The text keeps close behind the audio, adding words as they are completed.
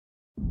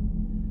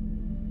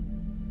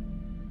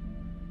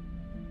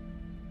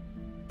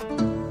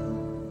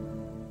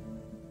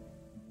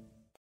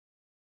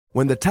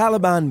When the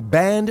Taliban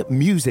banned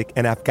music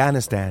in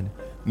Afghanistan,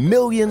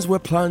 millions were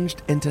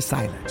plunged into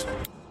silence.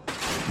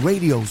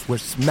 Radios were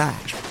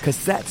smashed,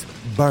 cassettes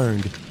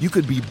burned. You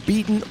could be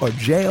beaten or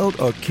jailed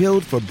or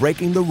killed for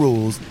breaking the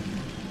rules.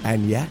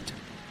 And yet,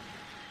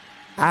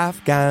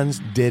 Afghans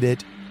did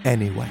it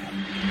anyway.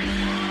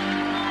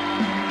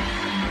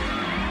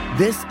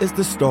 This is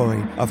the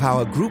story of how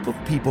a group of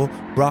people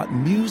brought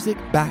music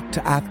back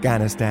to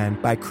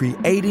Afghanistan by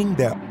creating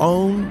their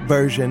own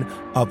version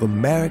of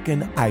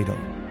American Idol.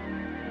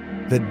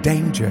 The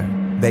danger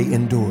they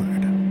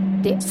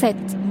endured. They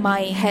said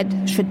my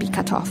head should be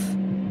cut off.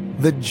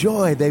 The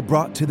joy they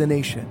brought to the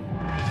nation.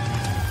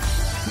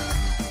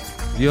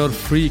 You're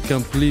free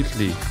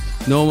completely.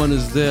 No one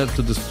is there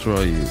to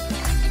destroy you.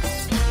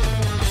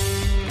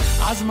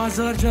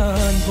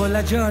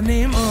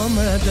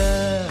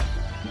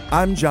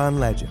 I'm John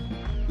Legend.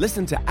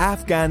 Listen to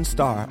Afghan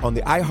Star on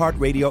the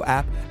iHeartRadio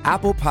app,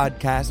 Apple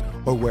Podcasts,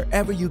 or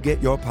wherever you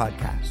get your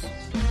podcasts.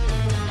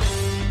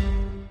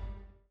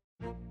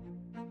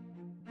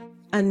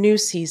 A new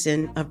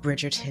season of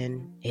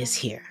Bridgerton is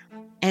here.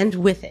 And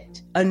with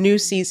it, a new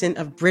season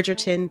of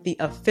Bridgerton, the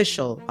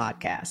official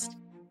podcast.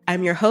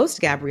 I'm your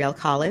host, Gabrielle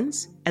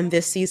Collins, and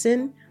this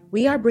season,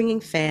 we are bringing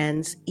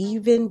fans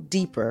even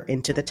deeper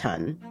into the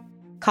ton.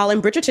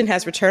 Colin Bridgerton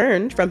has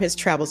returned from his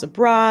travels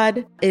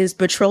abroad. Is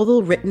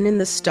betrothal written in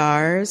the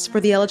stars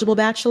for the eligible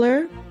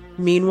bachelor?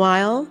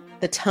 Meanwhile,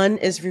 the ton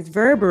is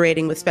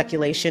reverberating with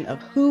speculation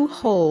of who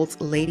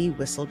holds Lady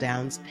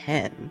Whistledown's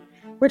pen.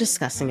 We're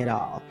discussing it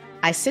all.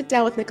 I sit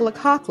down with Nicola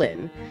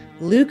Coughlan,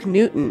 Luke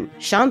Newton,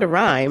 Shonda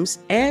Rhimes,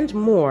 and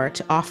more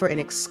to offer an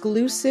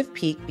exclusive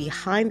peek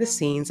behind the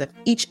scenes of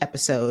each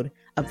episode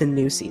of the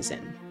new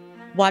season.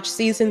 Watch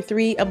season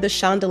 3 of the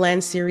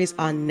Shondaland series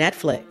on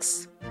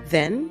Netflix.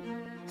 Then,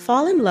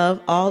 fall in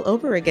love all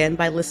over again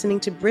by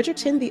listening to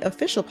Bridgerton, the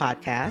official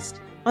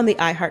podcast, on the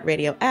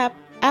iHeartRadio app,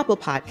 Apple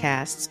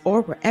Podcasts,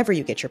 or wherever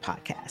you get your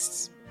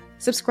podcasts.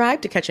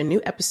 Subscribe to catch a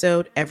new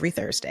episode every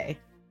Thursday.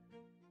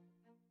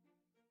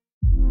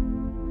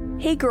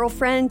 Hey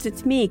girlfriends,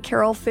 it's me,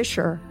 Carol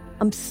Fisher.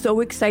 I'm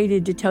so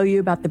excited to tell you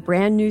about the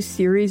brand new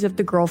series of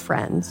The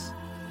Girlfriends.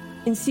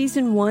 In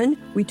season 1,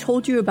 we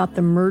told you about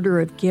the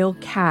murder of Gail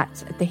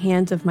Katz at the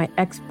hands of my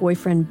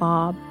ex-boyfriend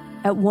Bob.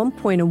 At one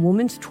point, a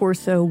woman's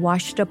torso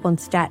washed up on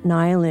Staten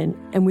Island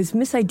and was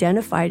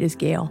misidentified as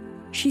Gail.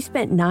 She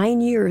spent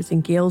 9 years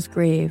in Gail's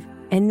grave,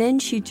 and then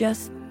she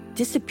just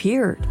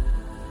disappeared.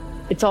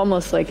 It's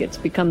almost like it's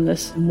become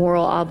this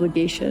moral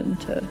obligation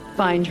to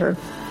find her.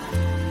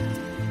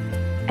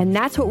 And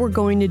that's what we're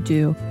going to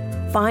do.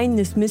 Find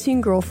this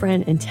missing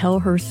girlfriend and tell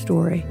her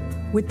story.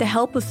 With the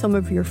help of some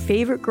of your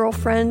favorite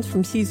girlfriends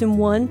from season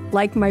 1,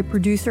 like my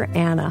producer,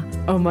 Anna.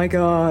 Oh my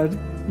God.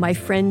 My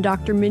friend,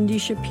 Dr. Mindy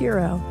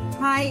Shapiro.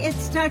 Hi,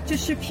 it's Dr.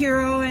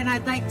 Shapiro, and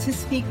I'd like to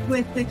speak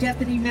with the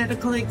Deputy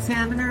Medical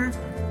Examiner.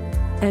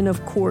 And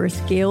of course,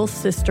 Gail's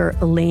sister,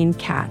 Elaine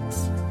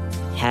Katz.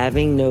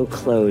 Having no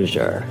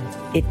closure,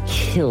 it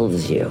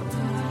kills you.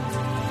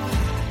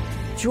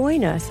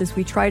 Join us as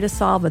we try to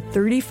solve a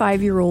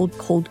 35-year-old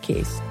cold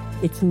case.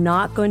 It's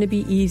not going to be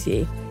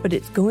easy, but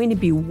it's going to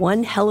be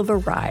one hell of a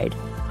ride.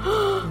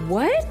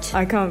 What?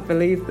 I can't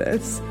believe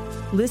this.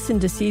 Listen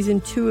to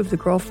season 2 of The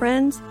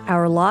Girlfriends,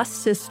 Our Lost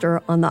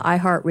Sister on the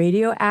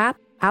iHeartRadio app,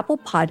 Apple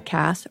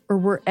Podcasts, or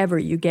wherever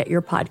you get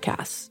your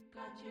podcasts.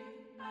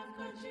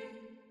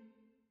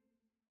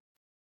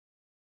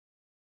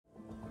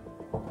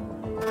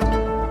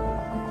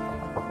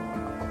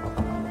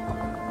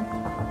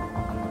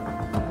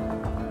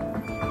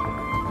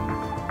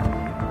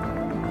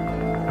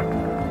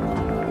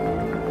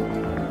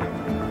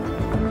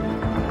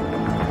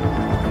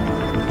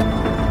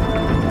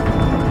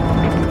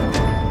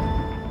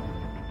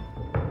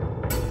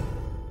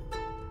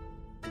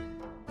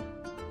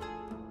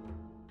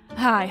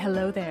 Hi,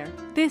 hello there.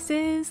 This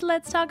is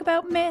Let's Talk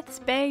About Myths,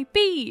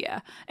 baby.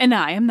 And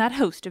I am that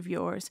host of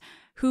yours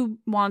who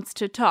wants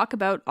to talk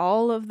about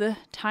all of the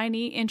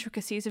tiny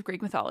intricacies of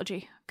Greek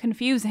mythology,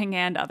 confusing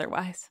and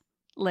otherwise.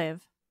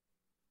 Live.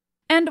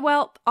 And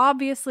well,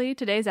 obviously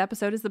today's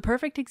episode is the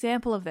perfect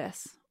example of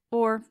this.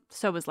 Or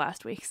so was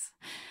last week's.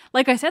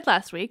 Like I said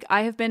last week,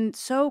 I have been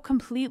so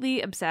completely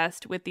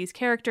obsessed with these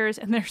characters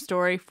and their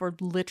story for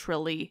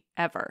literally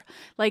ever.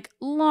 Like,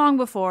 long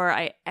before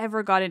I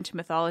ever got into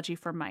mythology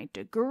for my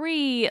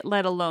degree,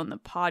 let alone the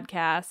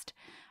podcast.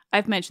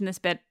 I've mentioned this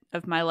bit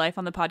of my life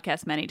on the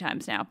podcast many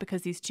times now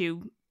because these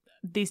two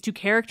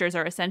characters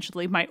are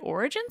essentially my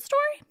origin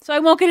story. So I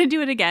won't get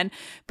into it again,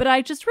 but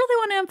I just really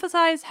want to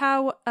emphasize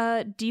how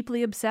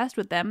deeply obsessed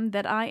with them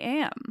that I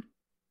am.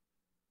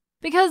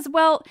 Because,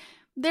 well,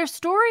 their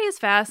story is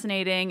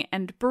fascinating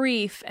and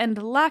brief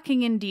and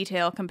lacking in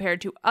detail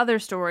compared to other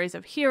stories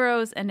of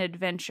heroes and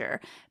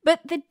adventure. But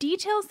the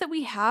details that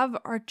we have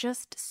are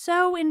just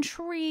so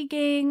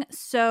intriguing,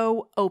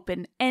 so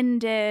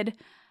open-ended.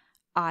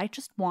 I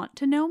just want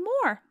to know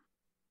more.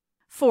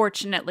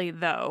 Fortunately,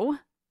 though,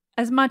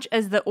 as much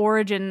as the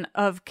origin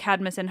of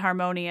Cadmus and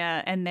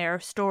Harmonia and their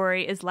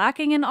story is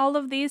lacking in all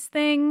of these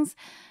things,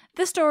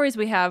 The stories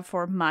we have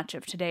for much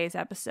of today's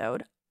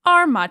episode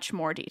are much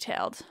more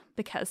detailed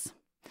because,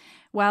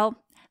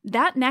 well,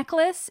 that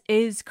necklace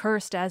is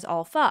cursed as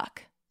all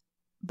fuck.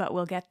 But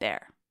we'll get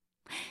there.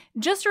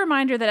 Just a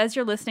reminder that as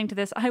you're listening to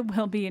this, I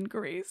will be in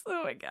Greece.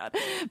 Oh my God.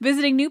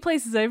 Visiting new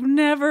places I've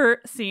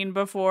never seen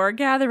before,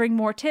 gathering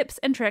more tips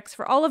and tricks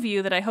for all of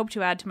you that I hope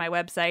to add to my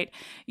website.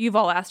 You've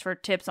all asked for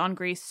tips on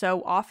Greece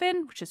so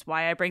often, which is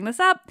why I bring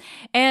this up.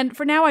 And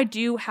for now, I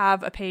do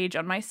have a page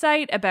on my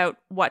site about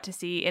what to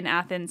see in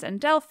Athens and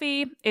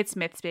Delphi. It's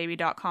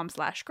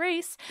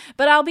mythsbaby.com/Greece.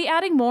 But I'll be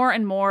adding more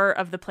and more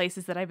of the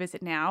places that I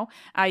visit now.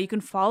 You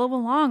can follow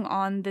along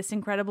on this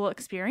incredible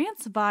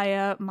experience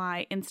via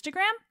my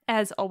Instagram.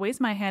 As always,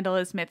 my handle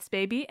is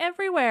mythsbaby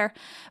everywhere.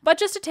 But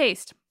just a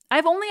taste.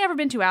 I've only ever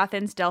been to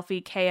Athens, Delphi,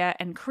 Chaia,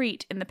 and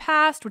Crete in the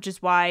past, which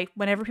is why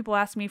whenever people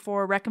ask me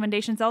for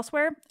recommendations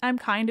elsewhere, I'm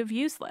kind of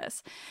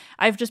useless.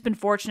 I've just been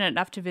fortunate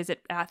enough to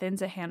visit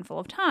Athens a handful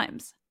of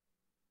times.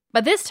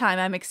 But this time,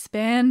 I'm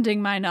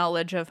expanding my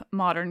knowledge of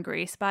modern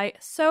Greece by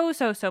so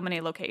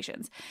many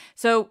locations.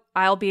 So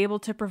I'll be able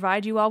to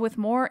provide you all with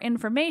more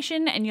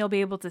information, and you'll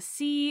be able to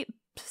see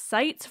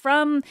sites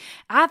from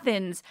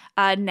Athens,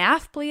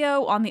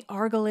 Nafplio on the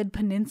Argolid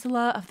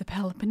Peninsula of the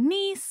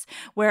Peloponnese,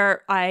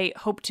 where I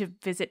hope to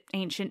visit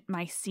ancient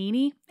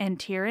Mycenae and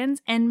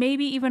Tiryns, and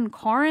maybe even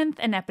Corinth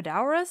and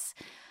Epidaurus.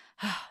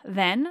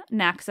 Then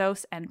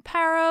Naxos and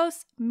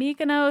Paros,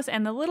 Mykonos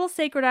and the little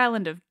sacred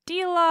island of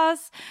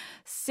Delos,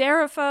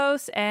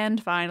 Seriphos,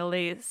 and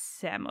finally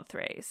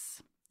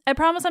Samothrace. I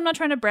promise I'm not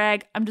trying to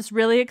brag, I'm just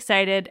really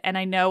excited, and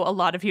I know a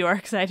lot of you are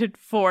excited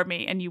for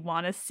me and you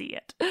want to see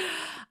it.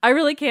 I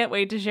really can't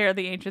wait to share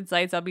the ancient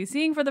sites I'll be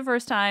seeing for the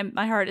first time.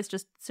 My heart is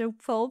just so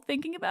full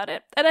thinking about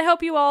it, and I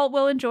hope you all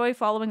will enjoy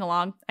following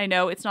along. I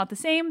know it's not the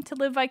same to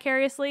live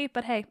vicariously,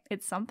 but hey,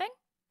 it's something.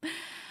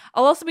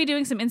 I'll also be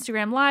doing some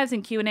Instagram lives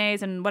and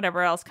Q&As and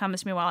whatever else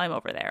comes to me while I'm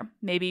over there.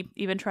 Maybe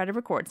even try to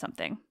record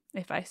something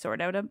if I sort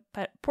out a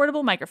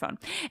portable microphone.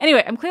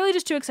 Anyway, I'm clearly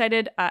just too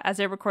excited as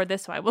I record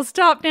this, so I will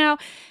stop now.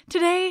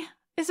 Today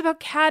is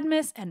about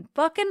Cadmus and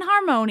fucking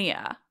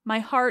Harmonia, my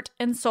heart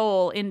and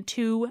soul in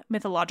two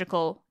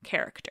mythological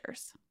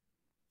characters.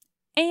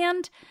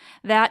 And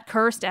that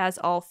cursed as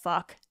all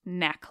fuck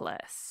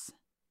necklace.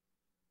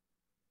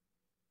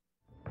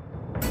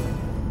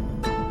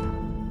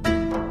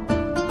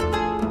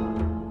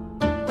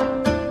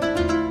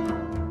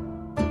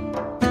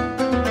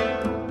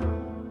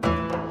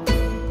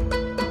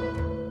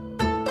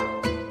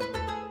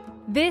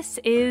 This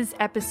is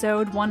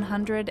episode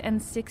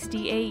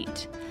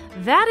 168.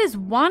 That is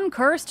one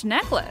cursed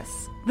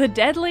necklace, the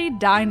deadly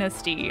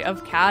dynasty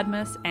of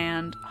Cadmus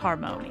and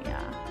Harmonia.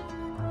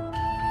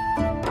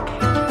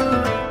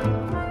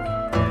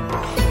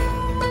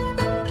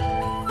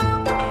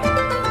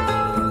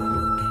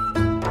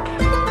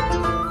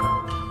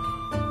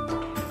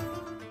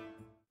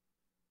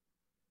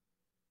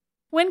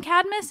 When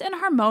Cadmus and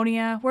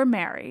Harmonia were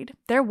married,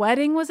 their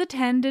wedding was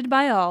attended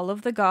by all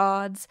of the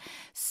gods.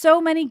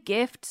 So many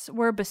gifts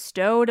were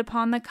bestowed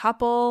upon the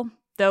couple,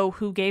 though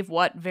who gave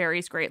what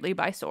varies greatly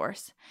by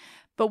source.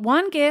 But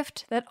one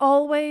gift that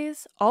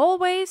always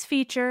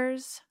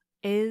features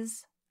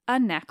is a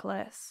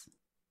necklace.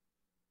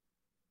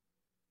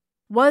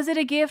 Was it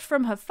a gift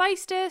from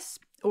Hephaestus,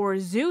 or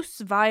Zeus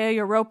via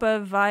Europa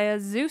via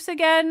Zeus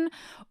again,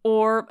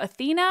 or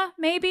Athena,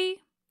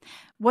 maybe?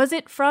 Was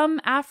it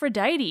from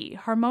Aphrodite,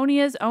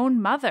 Harmonia's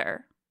own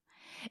mother?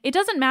 It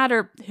doesn't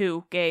matter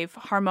who gave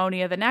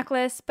Harmonia the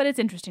necklace, but it's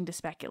interesting to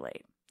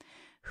speculate.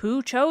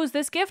 Who chose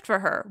this gift for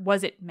her?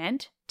 Was it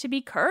meant to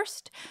be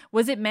cursed?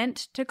 Was it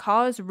meant to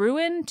cause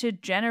ruin to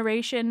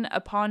generation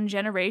upon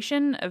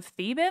generation of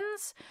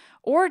Thebans?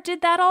 Or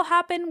did that all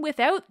happen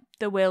without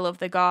the will of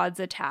the gods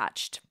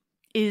attached?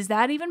 Is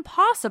that even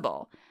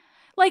possible?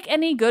 Like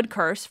any good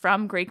curse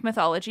from Greek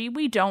mythology,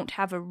 we don't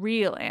have a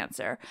real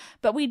answer,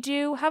 but we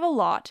do have a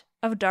lot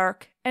of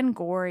dark and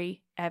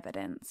gory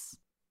evidence.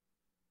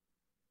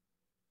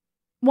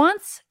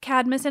 Once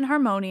Cadmus and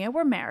Harmonia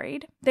were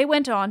married, they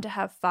went on to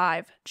have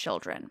 5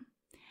 children: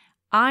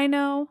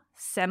 Ino,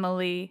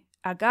 Semele,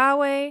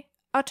 Agawe,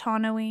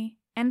 Autonoe,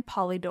 and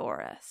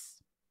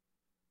Polydorus.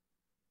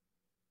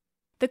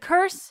 The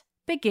curse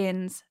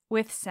begins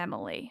with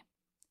Semele.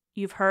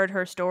 You've heard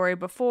her story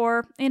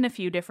before in a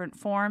few different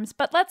forms,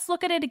 but let's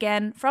look at it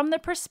again from the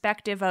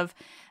perspective of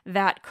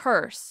that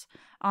curse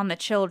on the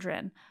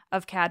children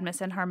of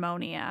Cadmus and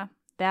Harmonia,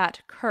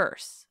 that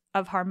curse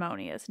of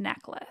Harmonia's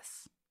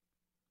necklace.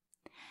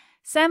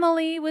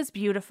 Semele was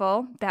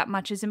beautiful. That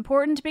much is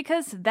important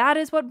because that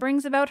is what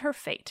brings about her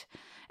fate.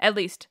 At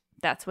least,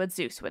 that's what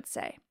Zeus would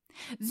say.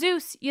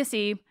 Zeus, you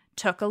see,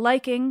 took a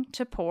liking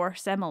to poor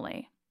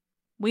Semele.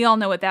 We all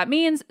know what that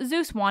means.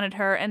 Zeus wanted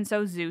her, and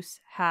so Zeus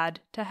had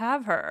to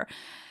have her.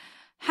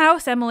 How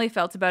Semele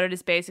felt about it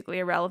is basically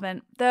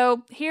irrelevant,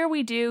 though here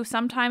we do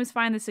sometimes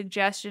find the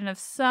suggestion of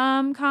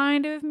some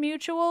kind of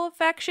mutual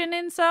affection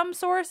in some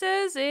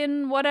sources,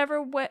 in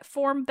whatever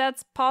form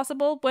that's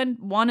possible, when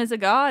one is a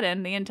god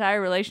and the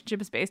entire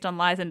relationship is based on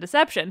lies and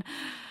deception.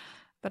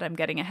 But I'm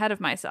getting ahead of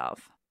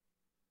myself.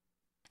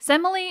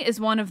 Semele is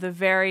one of the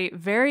very,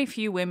 very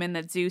few women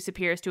that Zeus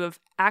appears to have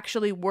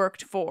actually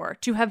worked for,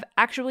 to have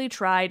actually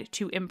tried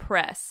to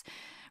impress,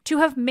 to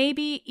have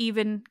maybe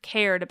even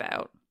cared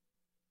about.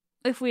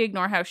 If we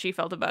ignore how she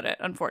felt about it,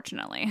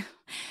 unfortunately.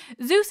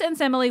 Zeus and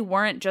Semele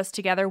weren't just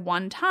together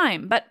one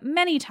time, but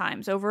many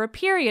times over a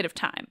period of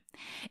time.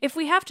 If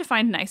we have to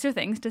find nicer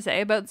things to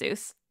say about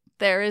Zeus,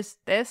 there is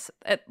this,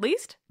 at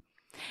least.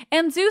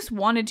 And Zeus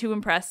wanted to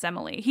impress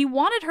Semele. He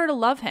wanted her to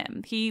love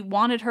him. He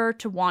wanted her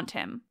to want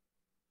him.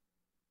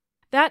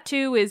 That,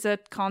 too, is a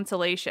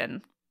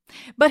consolation.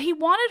 But he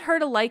wanted her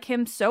to like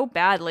him so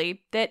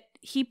badly that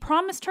he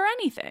promised her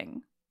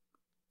anything.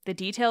 The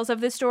details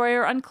of this story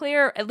are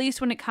unclear, at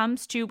least when it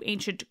comes to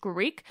ancient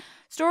Greek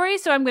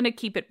stories, so I'm going to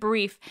keep it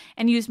brief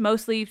and use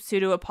mostly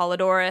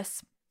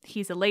Pseudo-Apollodorus.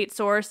 He's a late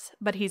source,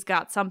 but he's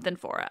got something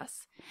for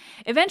us.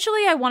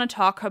 Eventually, I want to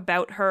talk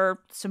about her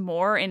some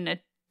more in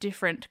a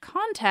different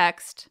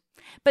context,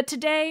 but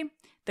today,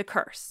 the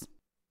curse.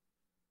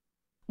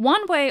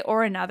 One way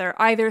or another,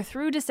 either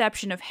through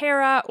deception of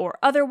Hera or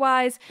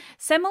otherwise,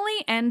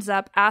 Semele ends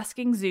up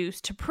asking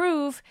Zeus to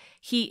prove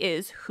he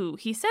is who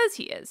he says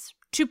he is,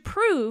 to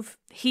prove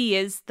he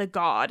is the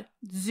god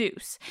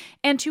Zeus,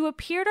 and to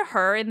appear to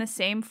her in the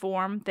same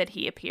form that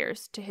he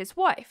appears to his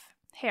wife,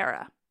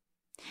 Hera.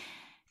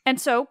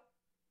 And so,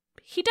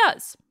 he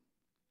does.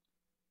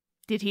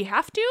 Did he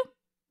have to?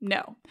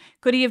 No.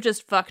 Could he have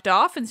just fucked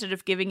off instead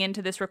of giving in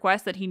to this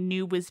request that he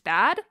knew was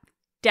bad?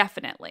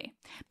 Definitely.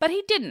 But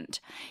he didn't.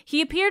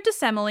 He appeared to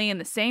Semele in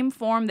the same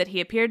form that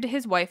he appeared to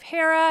his wife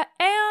Hera,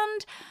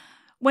 and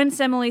when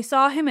Semele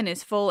saw him in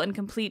his full and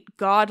complete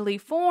godly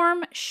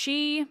form,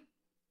 she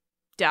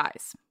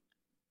dies.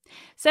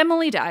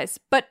 Semele dies,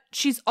 but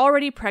she's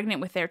already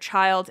pregnant with their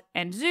child,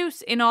 and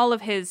Zeus, in all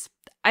of his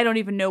I don't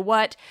even know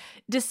what,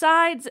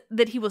 decides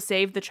that he will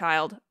save the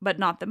child, but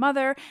not the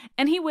mother,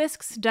 and he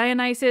whisks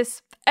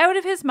Dionysus out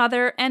of his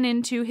mother and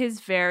into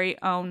his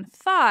very own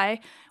thigh,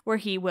 where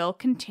he will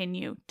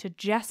continue to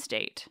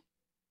gestate.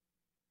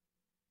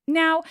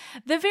 Now,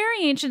 the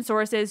very ancient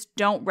sources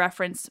don't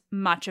reference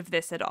much of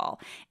this at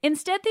all.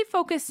 Instead, they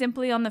focus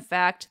simply on the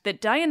fact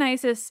that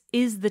Dionysus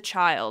is the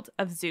child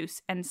of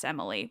Zeus and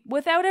Semele,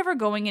 without ever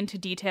going into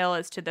detail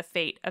as to the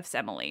fate of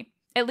Semele.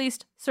 At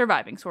least,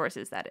 surviving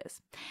sources, that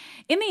is.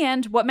 In the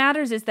end, what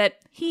matters is that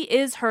he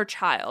is her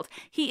child.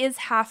 He is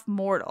half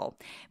mortal,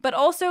 but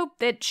also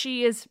that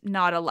she is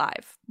not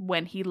alive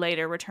when he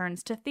later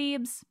returns to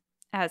Thebes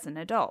as an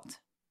adult.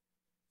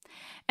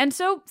 And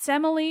so,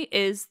 Semele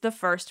is the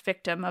first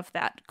victim of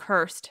that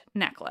cursed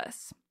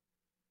necklace.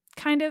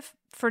 Kind of,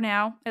 for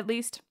now, at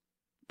least.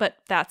 But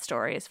that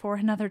story is for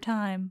another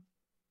time.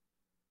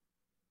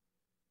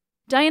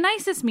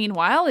 Dionysus,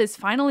 meanwhile, is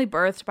finally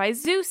birthed by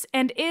Zeus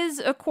and is,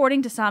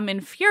 according to some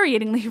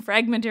infuriatingly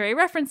fragmentary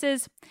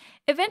references,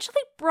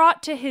 eventually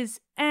brought to his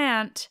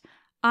aunt,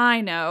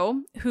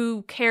 Ino,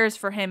 who cares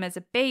for him as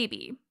a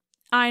baby.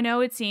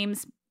 Ino, it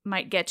seems,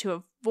 might get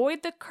to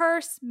avoid the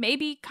curse,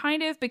 maybe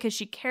kind of, because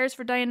she cares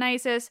for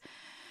Dionysus,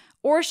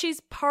 or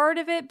she's part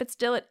of it, but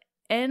still it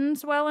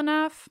ends well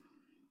enough.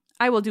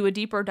 I will do a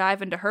deeper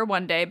dive into her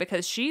one day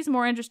because she's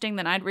more interesting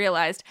than I'd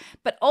realized,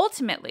 but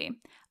ultimately,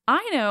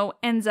 Ino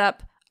ends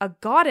up a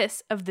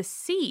goddess of the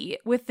sea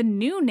with the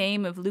new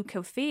name of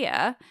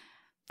Leucothea.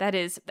 That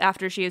is,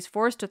 after she is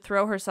forced to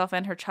throw herself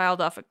and her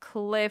child off a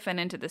cliff and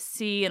into the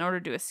sea in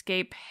order to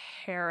escape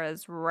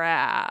Hera's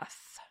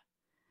wrath.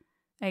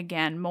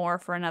 Again, more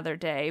for another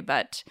day,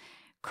 but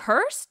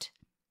cursed?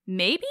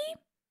 Maybe?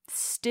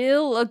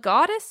 Still a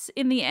goddess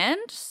in the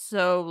end,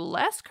 so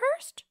less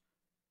cursed?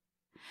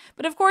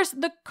 But of course,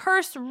 the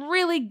curse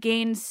really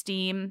gained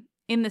steam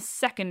in the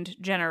second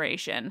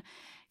generation.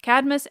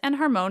 Cadmus and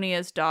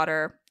Harmonia's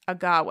daughter,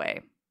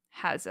 Agawe,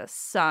 has a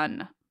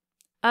son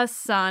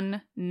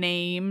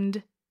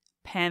named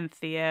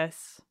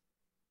Pentheus.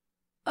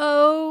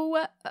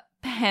 Oh,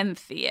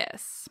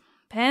 Pentheus.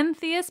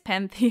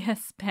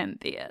 Pentheus.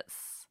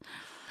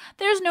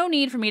 There's no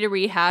need for me to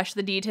rehash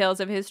the details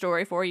of his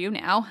story for you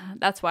now.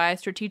 That's why I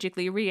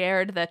strategically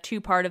re-aired the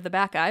two-part of the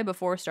Bacchae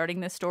before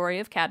starting this story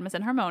of Cadmus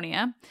and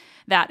Harmonia.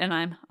 That, and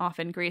I'm off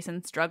in Greece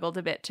and struggled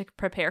a bit to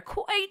prepare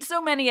quite so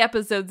many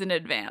episodes in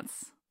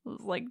advance. It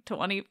was like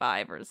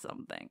 25 or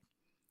something.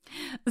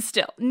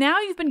 Still, now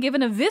you've been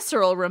given a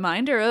visceral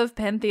reminder of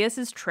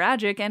Pentheus'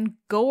 tragic and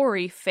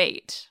gory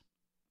fate.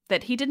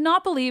 That he did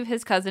not believe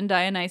his cousin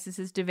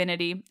Dionysus'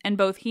 divinity, and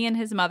both he and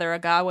his mother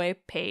Agawe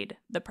paid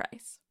the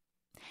price.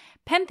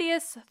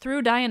 Pentheus,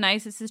 through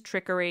Dionysus'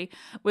 trickery,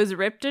 was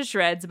ripped to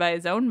shreds by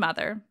his own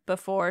mother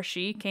before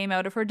she came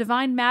out of her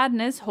divine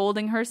madness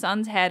holding her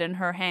son's head in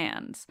her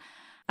hands.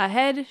 A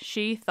head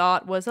she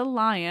thought was a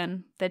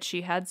lion that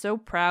she had so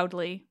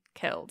proudly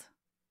killed.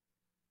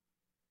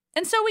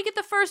 And so we get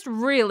the first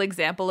real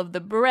example of the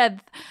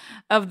breadth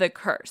of the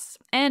curse,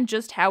 and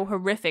just how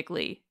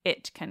horrifically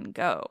it can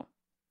go.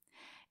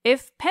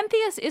 If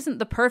Pentheus isn't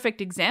the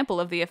perfect example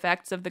of the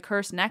effects of the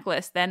cursed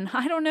necklace, then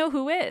I don't know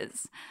who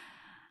is.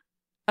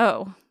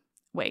 Oh,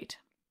 wait,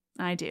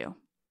 I do.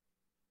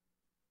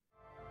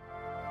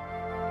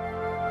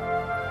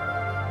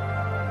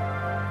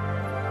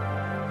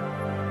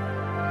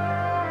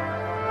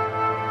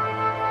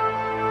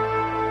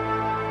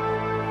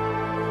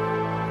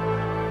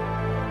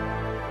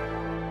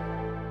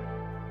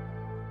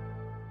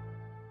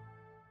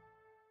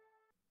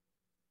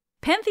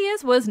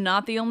 Pentheus was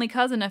not the only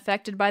cousin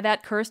affected by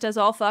that cursed as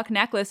all fuck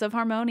necklace of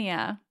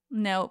Harmonia.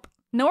 Nope.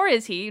 Nor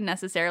is he,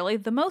 necessarily,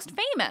 the most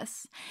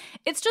famous.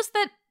 It's just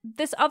that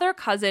this other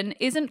cousin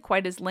isn't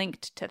quite as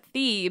linked to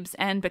Thebes,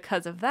 and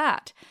because of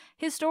that,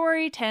 his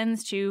story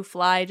tends to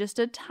fly just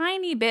a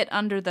tiny bit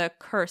under the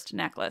cursed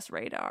necklace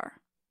radar.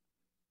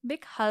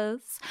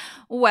 Because,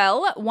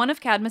 well, one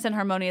of Cadmus and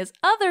Harmonia's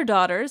other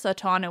daughters,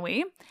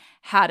 Autonoe,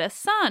 had a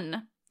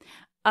son.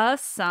 A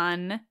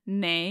son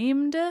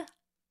named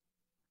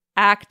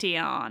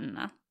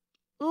Actaeon.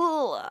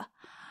 Ugh.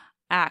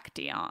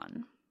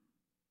 Actaeon.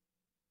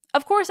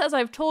 Of course, as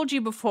I've told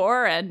you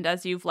before, and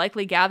as you've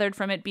likely gathered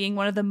from it being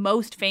one of the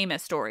most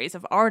famous stories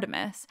of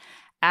Artemis,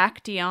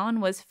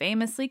 Actaeon was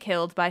famously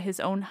killed by his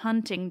own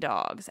hunting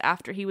dogs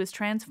after he was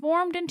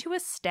transformed into a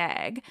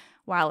stag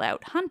while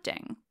out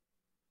hunting.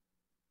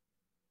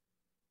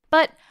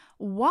 But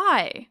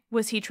why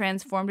was he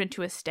transformed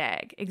into a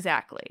stag,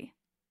 exactly?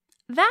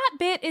 That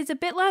bit is a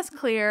bit less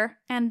clear,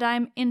 and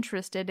I'm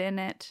interested in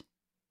it.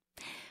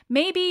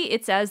 Maybe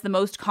it's as the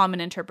most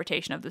common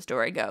interpretation of the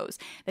story goes,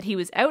 that he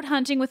was out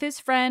hunting with his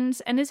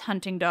friends and his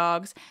hunting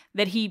dogs,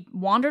 that he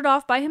wandered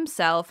off by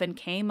himself and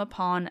came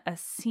upon a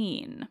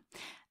scene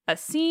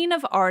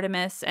of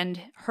Artemis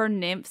and her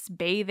nymphs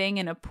bathing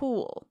in a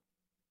pool.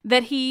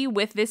 That he,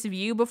 with this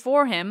view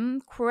before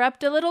him,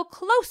 crept a little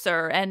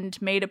closer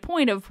and made a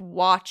point of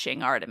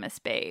watching Artemis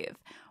bathe,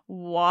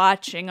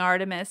 watching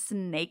Artemis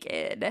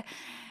naked,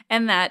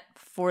 and that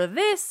for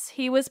this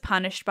he was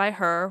punished by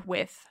her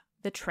with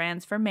the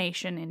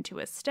transformation into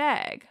a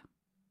stag.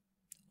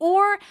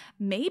 Or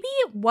maybe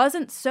it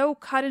wasn't so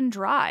cut and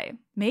dry.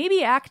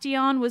 Maybe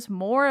Actaeon was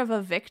more of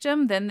a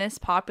victim than this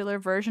popular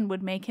version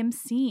would make him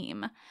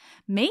seem.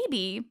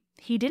 Maybe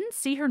he didn't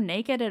see her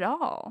naked at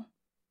all.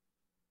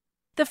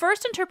 The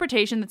first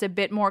interpretation that's a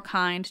bit more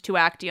kind to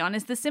Actaeon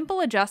is the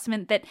simple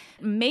adjustment that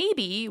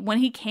maybe when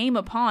he came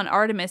upon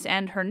Artemis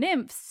and her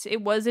nymphs,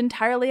 it was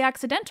entirely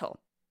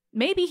accidental.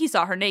 Maybe he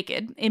saw her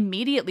naked,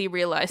 immediately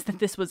realized that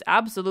this was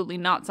absolutely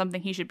not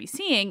something he should be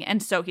seeing,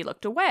 and so he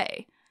looked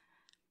away.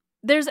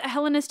 There's a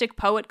Hellenistic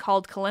poet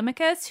called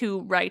Callimachus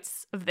who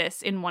writes of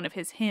this in one of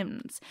his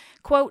hymns.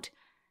 Quote,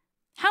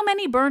 "How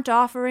many burnt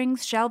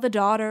offerings shall the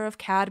daughter of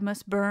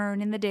Cadmus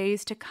burn in the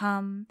days to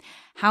come?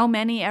 How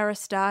many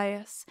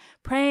Aristaeus,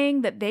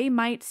 praying that they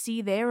might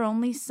see their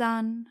only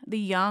son, the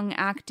young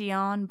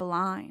Actaeon,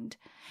 blind?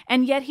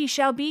 And yet he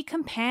shall be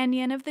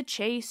companion of the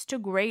chase to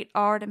great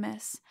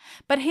Artemis.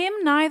 But him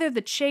neither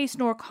the chase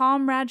nor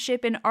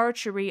comradeship in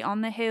archery on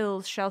the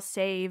hills shall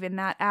save in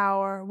that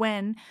hour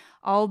when,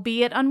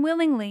 albeit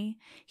unwillingly,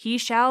 he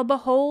shall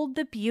behold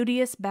the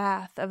beauteous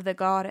bath of the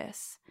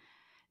goddess.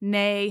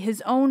 Nay,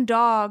 his own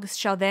dogs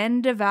shall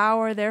then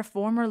devour their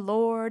former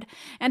lord,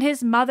 and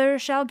his mother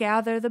shall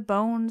gather the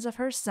bones of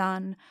her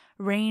son,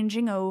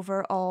 ranging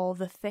over all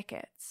the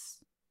thickets."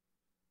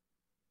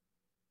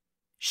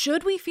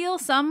 Should we feel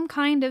some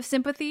kind of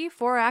sympathy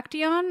for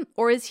Actaeon,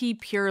 or is he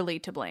purely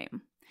to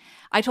blame?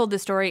 I told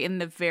this story in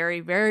the very,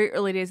 very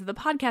early days of the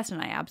podcast,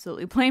 and I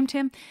absolutely blamed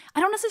him. I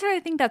don't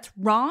necessarily think that's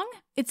wrong.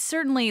 It's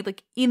certainly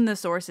in the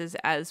sources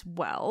as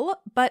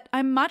well, but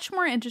I'm much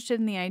more interested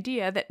in the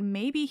idea that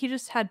maybe he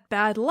just had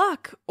bad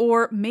luck,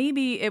 or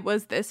maybe it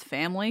was this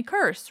family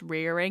curse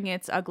rearing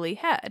its ugly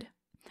head.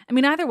 I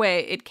mean, either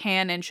way, it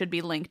can and should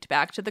be linked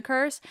back to the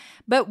curse,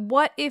 but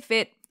what if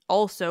it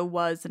also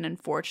was an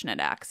unfortunate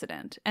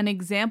accident, an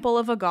example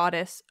of a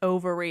goddess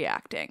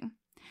overreacting?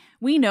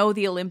 We know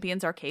the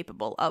Olympians are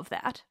capable of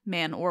that,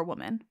 man or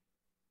woman.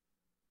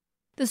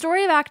 The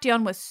story of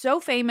Actaeon was so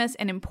famous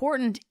and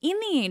important in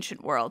the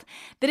ancient world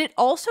that it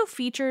also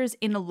features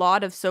in a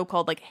lot of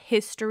so-called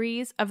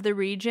histories of the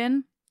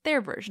region,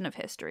 their version of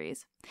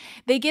histories.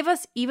 They give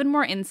us even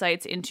more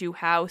insights into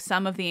how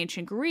some of the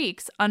ancient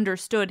Greeks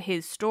understood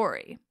his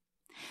story.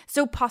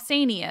 So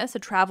Pausanias, a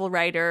travel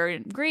writer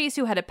in Greece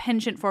who had a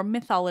penchant for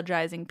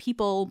mythologizing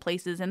people,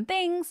 places, and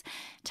things,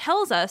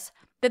 tells us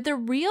that the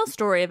real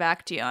story of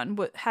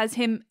Actaeon has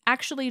him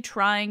actually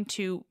trying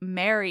to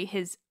marry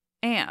his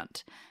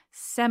aunt,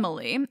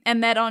 Semele,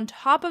 and that on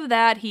top of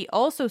that, he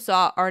also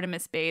saw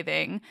Artemis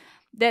bathing,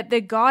 that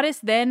the goddess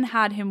then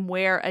had him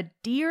wear a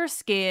deer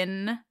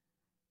skin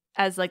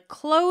as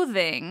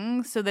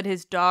clothing so that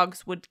his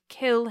dogs would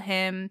kill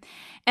him,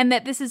 and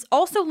that this is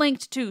also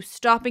linked to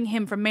stopping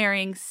him from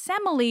marrying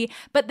Semele,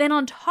 but then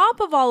on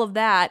top of all of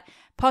that,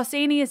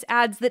 Pausanias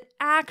adds that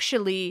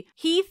actually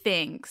he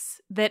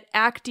thinks that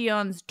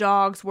Actaeon's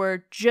dogs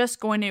were just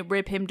going to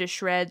rip him to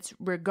shreds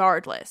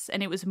regardless,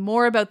 and it was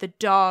more about the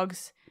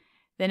dogs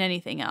than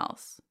anything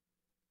else.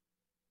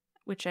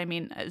 Which, I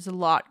mean, there's a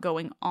lot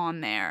going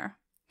on there.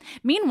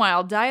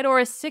 Meanwhile,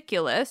 Diodorus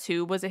Siculus,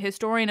 who was a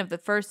historian of the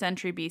 1st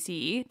century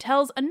BCE,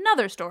 tells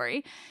another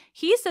story.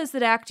 He says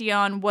that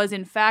Actaeon was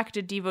in fact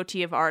a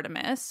devotee of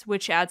Artemis,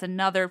 which adds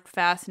another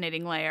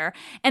fascinating layer,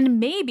 and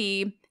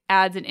maybe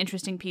adds an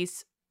interesting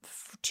piece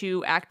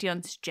to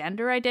Actaeon's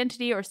gender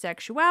identity or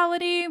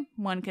sexuality.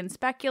 One can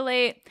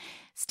speculate.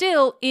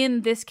 Still,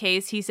 in this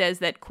case, he says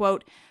that,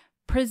 quote,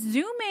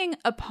 presuming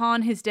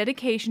upon his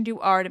dedication to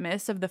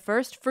Artemis of the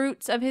first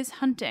fruits of his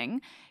hunting,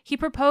 he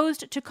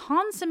proposed to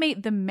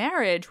consummate the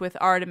marriage with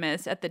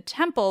Artemis at the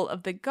temple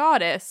of the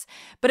goddess,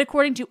 but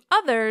according to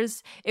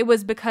others, it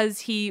was because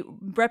he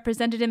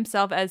represented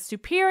himself as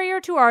superior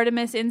to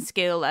Artemis in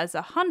skill as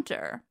a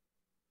hunter.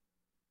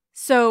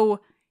 So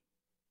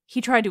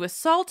he tried to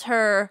assault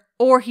her,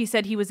 or he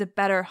said he was a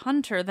better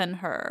hunter than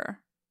her.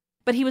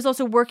 But he was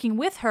also working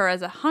with her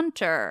as a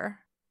hunter.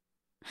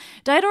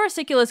 Diodorus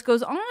Siculus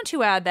goes on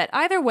to add that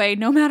either way,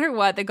 no matter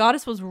what, the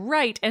goddess was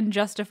right and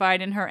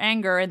justified in her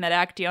anger and that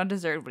Actaeon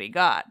deserved what he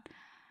got.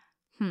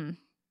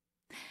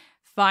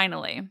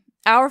 Finally,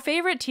 our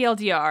favorite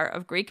TLDR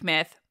of Greek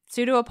myth,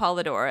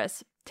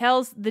 Pseudo-Apollodorus,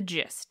 tells the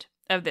gist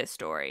of this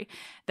story,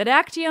 that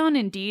Actaeon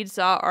indeed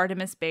saw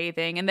Artemis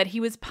bathing and that he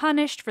was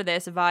punished for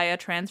this via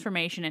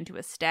transformation into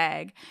a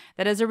stag,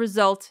 that as a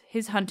result,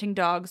 his hunting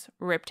dogs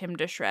ripped him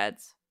to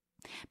shreds.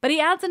 But he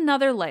adds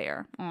another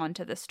layer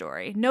onto the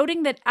story,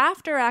 noting that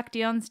after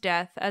Actaeon's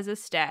death as a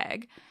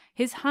stag,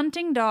 his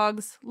hunting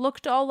dogs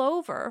looked all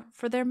over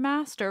for their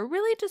master,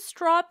 really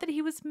distraught that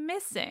he was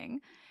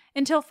missing,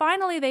 until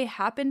finally they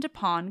happened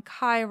upon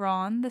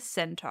Chiron the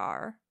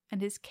centaur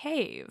and his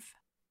cave.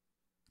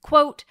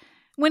 Quote,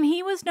 "When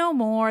he was no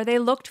more, they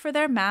looked for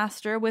their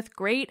master with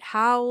great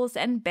howls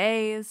and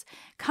bays,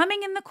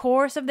 coming in the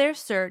course of their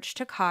search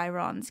to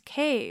Chiron's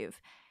cave.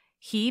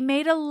 He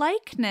made a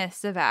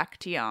likeness of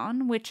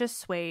Actaeon, which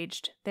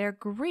assuaged their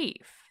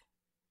grief."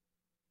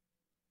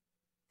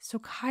 So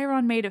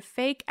Chiron made a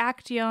fake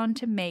Actaeon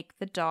to make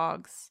the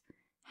dogs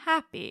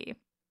happy.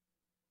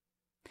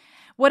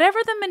 Whatever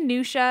the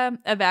minutiae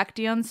of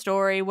Actaeon's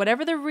story,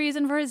 whatever the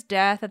reason for his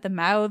death at the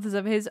mouths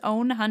of his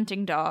own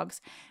hunting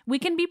dogs, we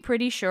can be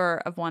pretty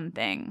sure of one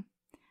thing.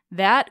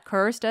 That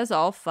cursed as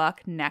all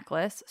fuck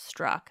necklace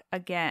struck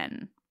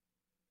again.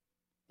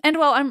 And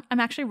well, I'm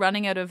actually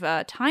running out of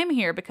time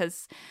here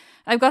because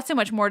I've got so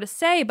much more to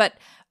say, but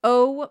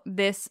oh,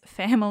 this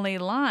family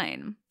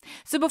line.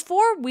 So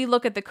before we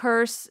look at the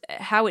curse,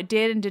 how it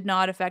did and did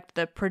not affect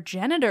the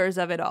progenitors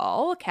of it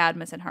all,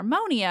 Cadmus and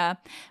Harmonia,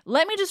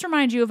 let me just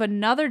remind you of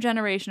another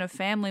generation of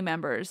family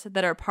members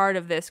that are part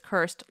of this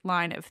cursed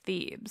line of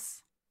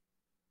Thebes.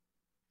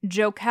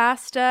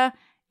 Jocasta,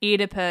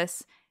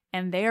 Oedipus,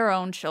 and their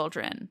own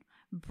children.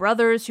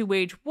 Brothers who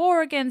wage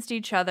war against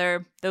each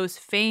other, those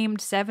famed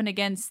 7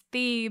 against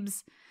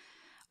Thebes.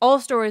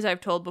 All stories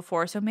I've told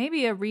before, so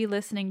maybe a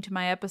re-listening to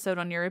my episode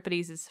on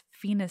Euripides'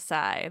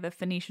 Phoenici, the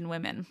Phoenician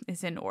women,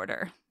 is in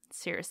order.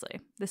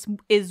 Seriously, this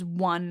is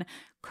one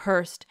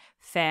cursed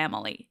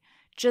family.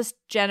 Just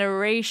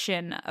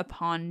generation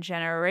upon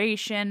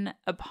generation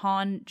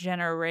upon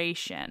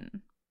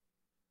generation.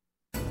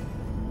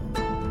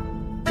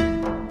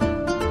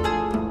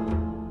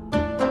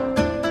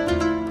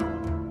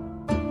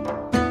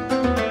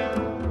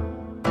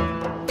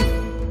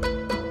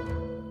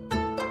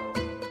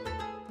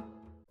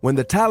 When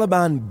the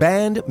Taliban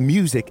banned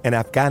music in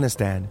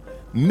Afghanistan,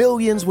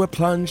 millions were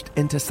plunged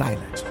into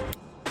silence.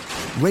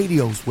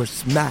 Radios were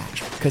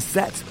smashed,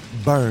 cassettes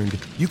burned.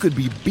 You could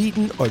be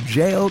beaten or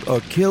jailed or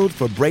killed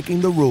for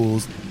breaking the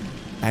rules.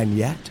 And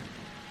yet,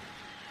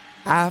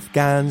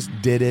 Afghans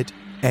did it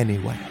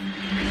anyway.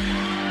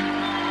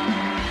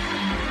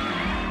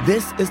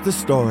 This is the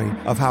story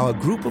of how a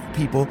group of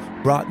people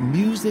brought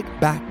music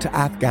back to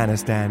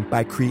Afghanistan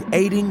by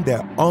creating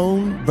their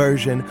own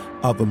version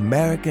of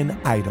American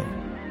Idol.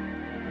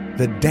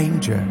 The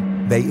danger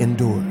they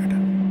endured.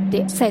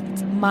 They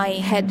said my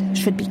head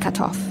should be cut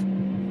off.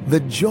 The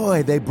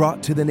joy they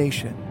brought to the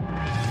nation.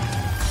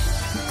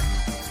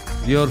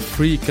 You're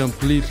free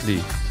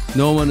completely.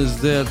 No one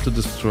is there to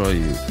destroy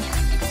you.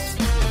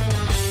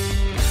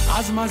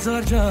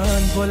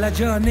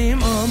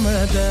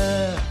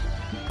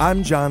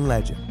 I'm John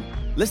Legend.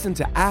 Listen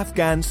to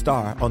Afghan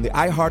Star on the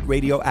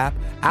iHeartRadio app,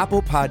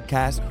 Apple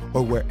Podcasts,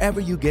 or wherever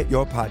you get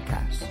your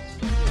podcasts.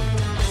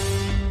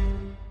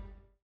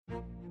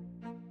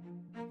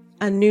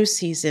 A new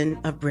season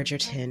of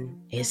Bridgerton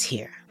is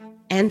here.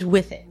 And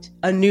with it,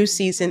 a new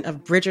season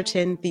of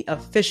Bridgerton, the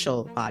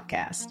official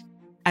podcast.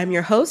 I'm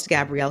your host,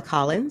 Gabrielle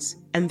Collins,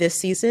 and this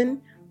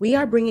season, we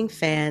are bringing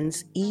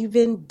fans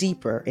even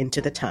deeper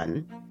into the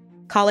ton.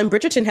 Colin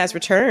Bridgerton has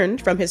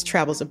returned from his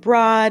travels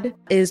abroad.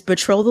 Is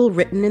betrothal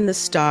written in the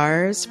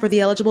stars for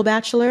the eligible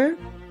bachelor?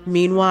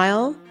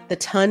 Meanwhile, the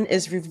ton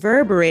is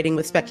reverberating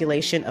with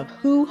speculation of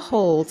who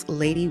holds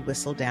Lady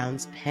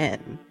Whistledown's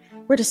pen.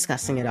 We're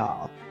discussing it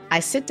all. I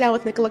sit down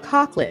with Nicola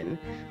Coughlan,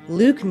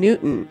 Luke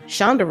Newton,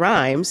 Shonda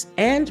Rhimes,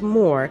 and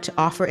more to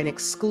offer an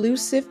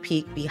exclusive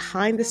peek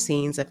behind the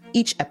scenes of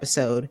each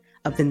episode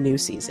of the new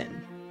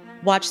season.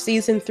 Watch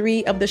season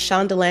 3 of the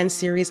Shondaland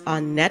series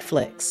on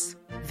Netflix.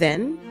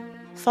 Then,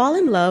 fall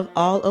in love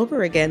all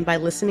over again by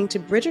listening to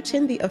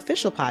Bridgerton, the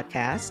official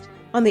podcast,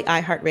 on the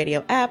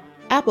iHeartRadio app,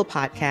 Apple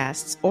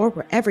Podcasts, or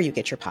wherever you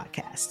get your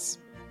podcasts.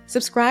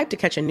 Subscribe to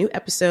catch a new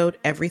episode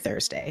every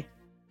Thursday.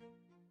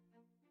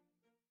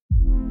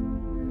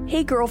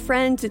 Hey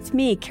girlfriends, it's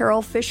me,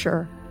 Carol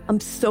Fisher. I'm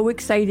so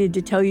excited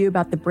to tell you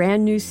about the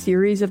brand new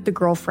series of The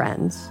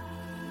Girlfriends.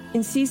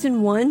 In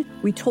season 1,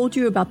 we told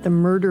you about the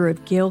murder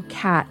of Gail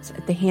Katz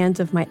at the hands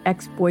of my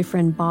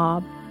ex-boyfriend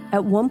Bob.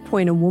 At one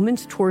point, a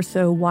woman's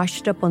torso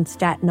washed up on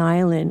Staten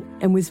Island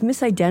and was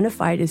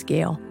misidentified as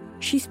Gail.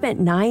 She spent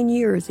 9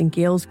 years in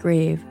Gail's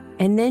grave,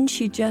 and then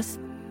she just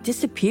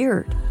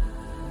disappeared.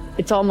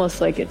 It's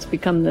almost like it's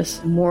become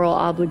this moral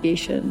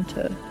obligation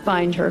to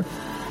find her.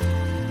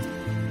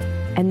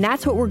 And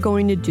that's what we're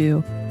going to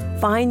do.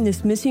 Find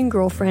this missing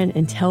girlfriend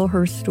and tell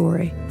her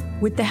story.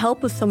 With the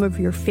help of some of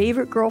your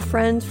favorite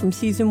girlfriends from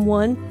season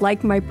 1,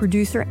 like my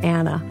producer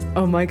Anna.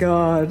 Oh my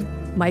God.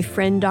 My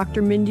friend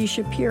Dr. Mindy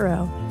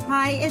Shapiro.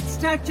 Hi, it's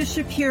Dr.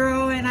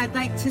 Shapiro, and I'd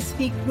like to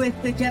speak with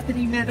the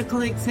deputy medical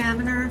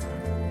examiner.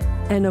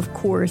 And of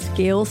course,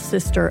 Gail's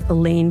sister,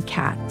 Elaine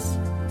Katz.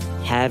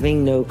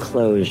 Having no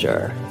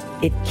closure,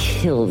 it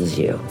kills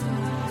you.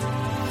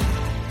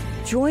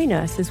 Join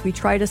us as we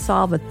try to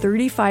solve a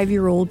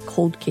 35-year-old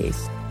cold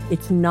case.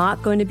 It's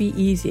not going to be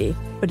easy,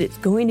 but it's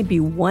going to be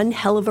one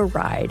hell of a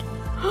ride.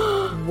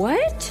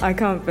 What? I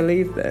can't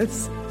believe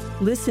this.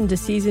 Listen to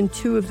season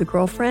 2 of The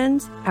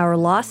Girlfriends, Our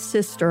Lost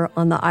Sister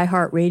on the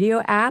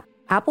iHeartRadio app,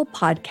 Apple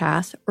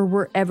Podcasts, or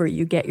wherever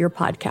you get your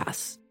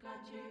podcasts.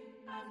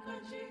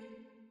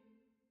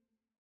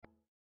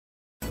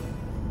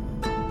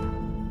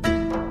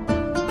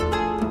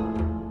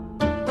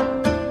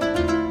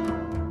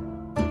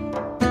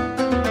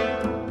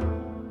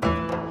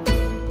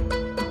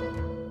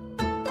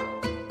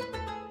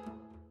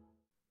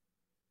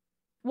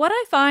 What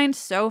I find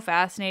so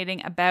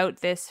fascinating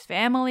about this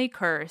family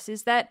curse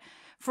is that,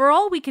 for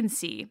all we can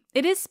see,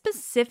 it is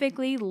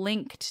specifically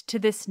linked to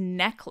this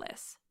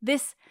necklace,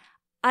 this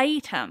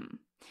item.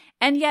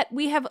 And yet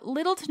we have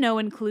little to no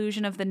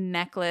inclusion of the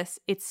necklace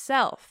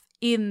itself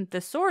in the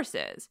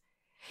sources.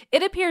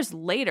 It appears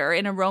later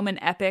in a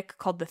Roman epic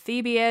called the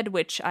Thebaid,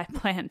 which I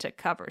plan to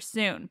cover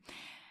soon.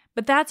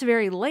 But that's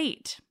very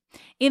late.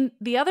 In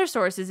the other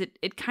sources,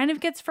 it kind of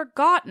gets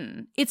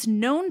forgotten. It's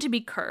known to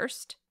be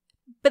cursed,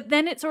 but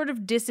then it sort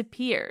of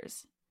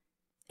disappears.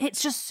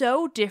 It's just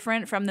so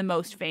different from the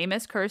most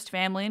famous cursed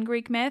family in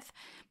Greek myth,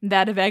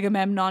 that of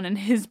Agamemnon and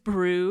his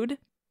brood.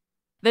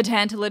 The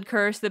Tantalid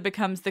curse that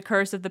becomes the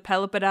curse of the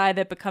Peloponnesi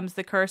that becomes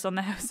the curse on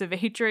the house of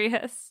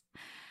Atreus.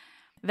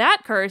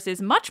 That curse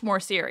is much more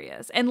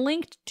serious and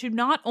linked to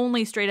not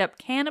only straight up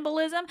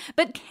cannibalism,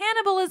 but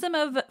cannibalism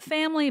of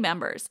family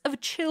members, of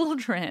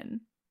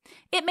children.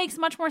 It makes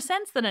much more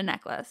sense than a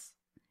necklace.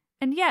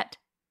 And yet,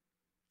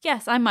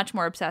 yes, I'm much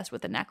more obsessed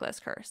with the necklace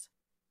curse.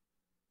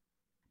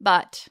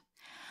 But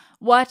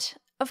what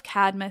of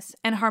Cadmus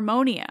and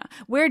Harmonia?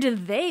 Where do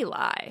they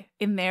lie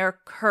in their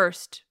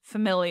cursed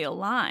familial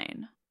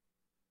line?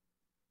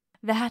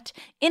 That,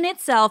 in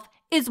itself,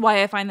 is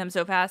why I find them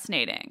so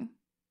fascinating.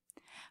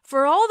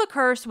 For all the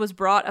curse was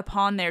brought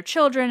upon their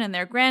children and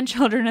their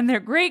grandchildren and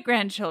their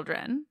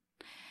great-grandchildren,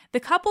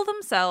 the couple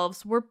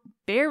themselves were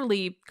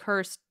barely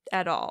cursed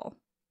at all.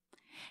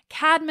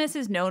 Cadmus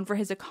is known for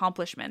his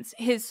accomplishments,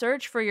 his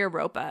search for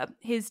Europa,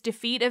 his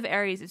defeat of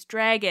Ares'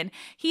 dragon.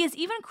 He is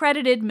even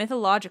credited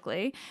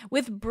mythologically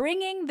with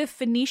bringing the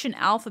Phoenician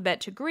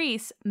alphabet to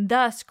Greece,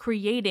 thus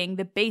creating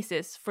the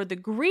basis for the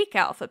Greek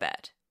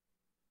alphabet.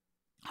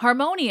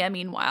 Harmonia,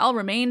 meanwhile,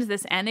 remains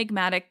this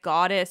enigmatic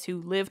goddess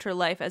who lived her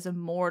life as a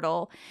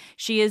mortal.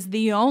 She is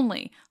the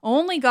only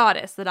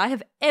goddess that I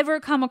have ever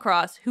come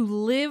across who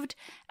lived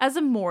as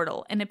a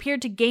mortal and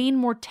appeared to gain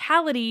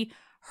mortality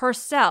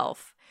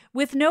herself,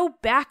 with no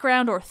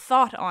background or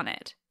thought on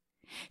it.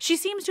 She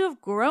seems to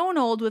have grown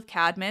old with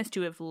Cadmus,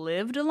 to have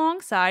lived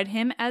alongside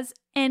him as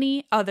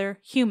any other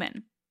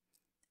human.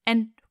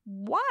 And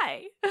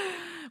why?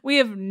 We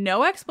have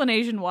no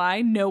explanation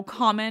why, no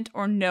comment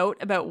or note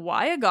about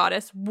why a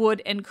goddess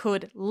would and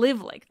could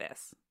live like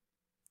this.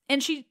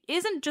 And she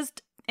isn't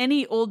just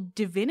any old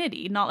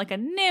divinity, not like a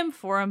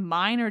nymph or a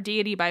minor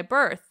deity by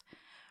birth.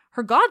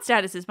 Her god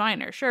status is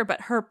minor, sure,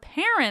 but her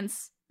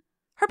parents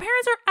are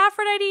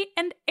Aphrodite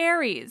and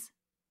Ares.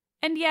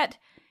 And yet,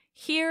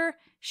 here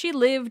she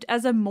lived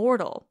as a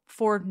mortal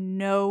for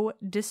no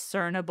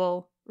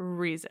discernible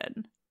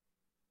reason.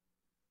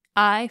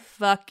 I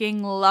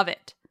fucking love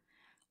it.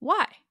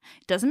 Why?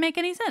 It doesn't make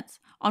any sense.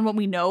 On what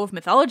we know of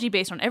mythology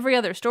based on every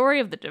other story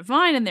of the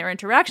divine and their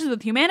interactions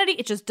with humanity,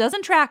 it just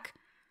doesn't track.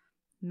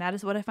 And that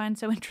is what I find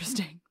so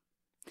interesting.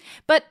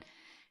 But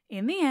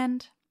in the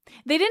end,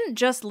 they didn't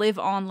just live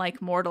on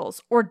like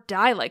mortals or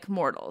die like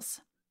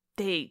mortals.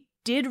 They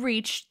did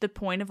reach the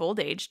point of old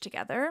age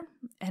together,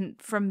 and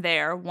from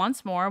there,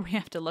 once more, we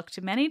have to look to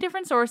many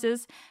different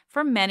sources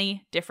for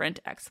many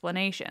different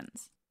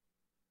explanations.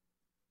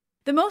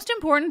 The most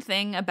important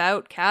thing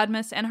about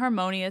Cadmus and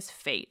Harmonia's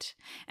fate,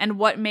 and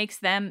what makes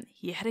them,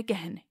 yet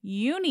again,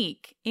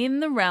 unique in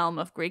the realm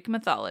of Greek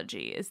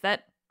mythology, is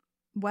that,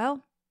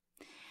 well,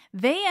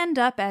 they end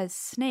up as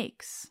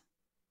snakes.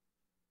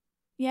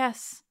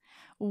 Yes,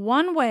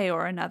 one way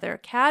or another,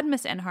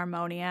 Cadmus and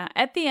Harmonia,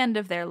 at the end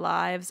of their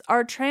lives,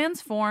 are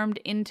transformed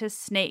into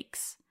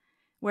snakes,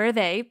 where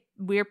they,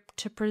 we're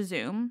to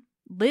presume,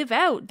 live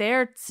out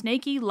their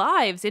snaky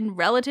lives in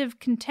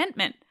relative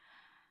contentment.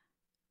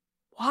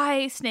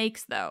 Why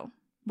snakes, though?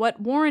 What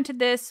warranted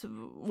this?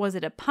 Was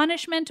it a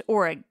punishment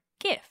or a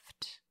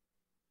gift?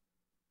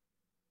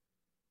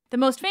 The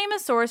most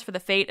famous source for the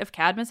fate of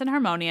Cadmus and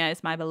Harmonia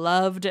is my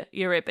beloved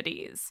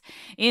Euripides,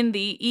 in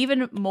the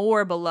even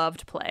more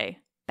beloved play,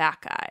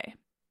 Bacchae.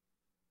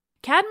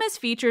 Cadmus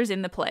features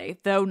in the play,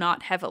 though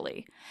not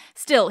heavily.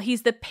 Still,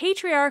 he's the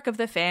patriarch of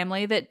the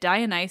family that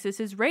Dionysus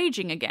is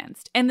raging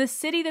against, and the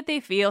city that they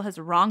feel has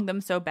wronged them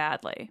so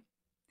badly.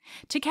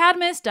 To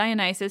Cadmus,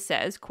 Dionysus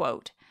says,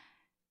 quote,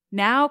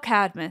 "Now,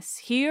 Cadmus,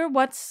 hear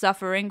what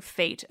suffering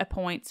fate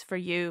appoints for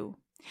you.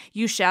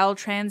 You shall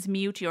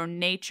transmute your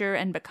nature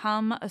and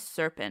become a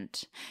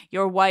serpent.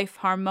 Your wife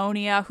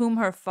Harmonia, whom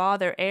her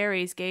father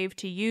Ares gave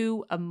to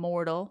you, a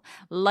mortal,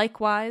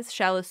 likewise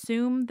shall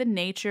assume the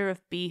nature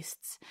of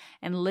beasts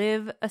and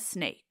live a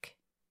snake.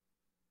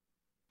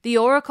 The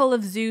oracle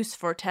of Zeus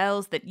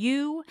foretells that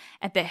you,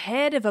 at the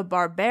head of a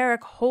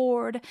barbaric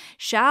horde,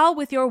 shall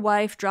with your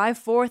wife drive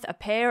forth a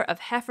pair of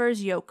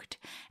heifers yoked,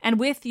 and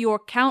with your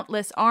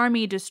countless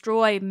army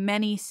destroy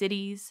many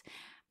cities.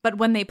 But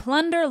when they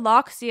plunder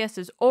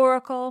Loxias'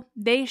 oracle,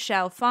 they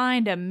shall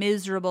find a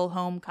miserable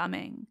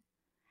homecoming.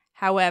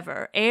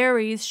 However,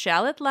 Ares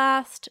shall at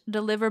last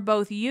deliver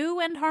both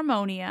you and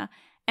Harmonia,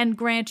 and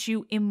grant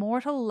you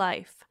immortal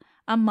life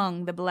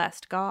among the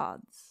blessed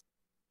gods."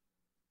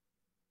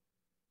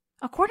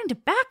 According to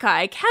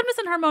Bacchae, Cadmus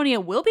and Harmonia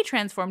will be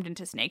transformed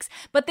into snakes,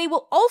 but they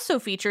will also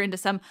feature into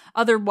some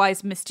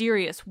otherwise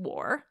mysterious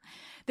war.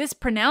 This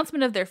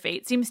pronouncement of their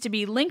fate seems to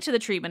be linked to the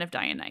treatment of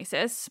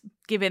Dionysus,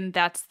 given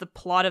that's the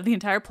plot of the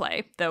entire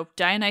play, though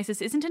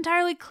Dionysus isn't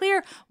entirely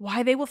clear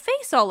why they will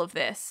face all of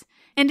this.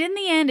 And in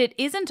the end, it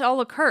isn't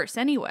all a curse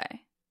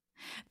anyway.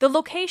 The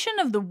location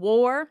of the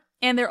war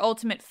and their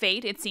ultimate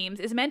fate, it seems,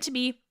 is meant to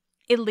be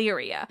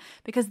Illyria,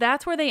 because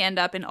that's where they end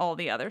up in all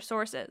the other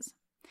sources.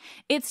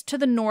 It's to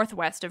the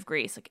northwest of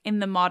Greece, like in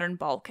the modern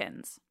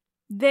Balkans.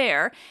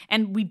 There,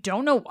 and we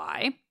don't know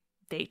why,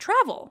 they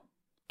travel.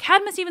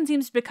 Cadmus even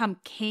seems to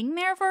become king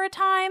there for a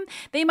time.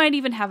 They might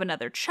even have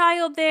another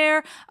child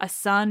there, a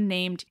son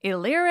named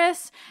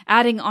Illyris,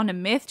 adding on a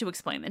myth to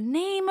explain the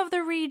name of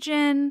the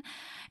region.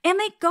 And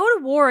they go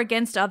to war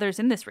against others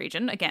in this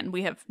region. Again,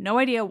 we have no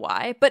idea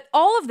why, but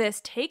all of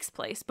this takes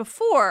place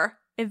before,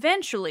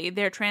 eventually,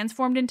 they're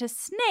transformed into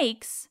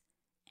snakes.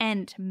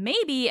 And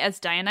maybe, as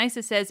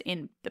Dionysus says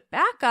in the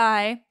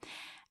Bacchae,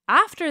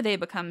 after they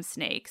become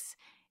snakes,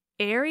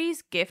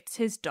 Ares gifts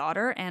his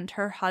daughter and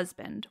her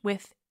husband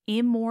with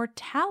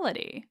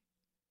immortality.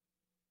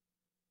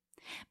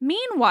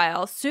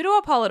 Meanwhile,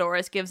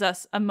 Pseudo-Apollodorus gives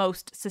us a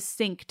most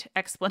succinct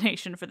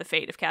explanation for the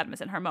fate of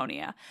Cadmus and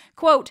Harmonia.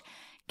 Quote,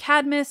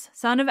 "Cadmus,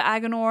 son of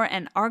Agenor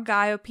and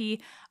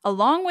Argiope,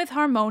 along with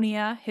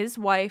Harmonia, his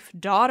wife,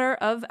 daughter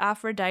of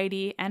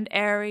Aphrodite and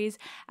Ares,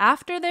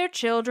 after their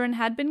children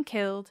had been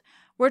killed,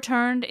 were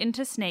turned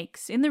into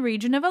snakes in the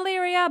region of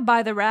Illyria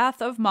by the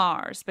wrath of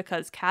Mars,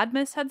 because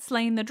Cadmus had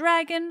slain the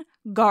dragon,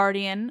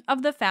 guardian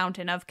of the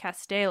fountain of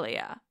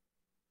Castalia."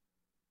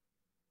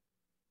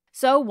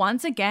 So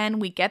once again,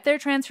 we get their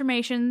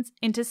transformations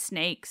into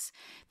snakes,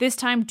 this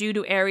time due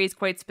to Ares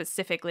quite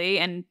specifically,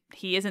 and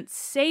he isn't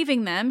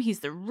saving them, he's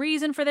the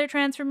reason for their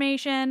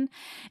transformation.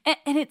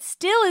 And it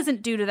still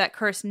isn't due to that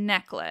cursed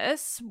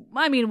necklace.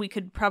 I mean, we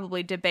could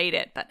probably debate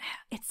it, but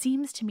it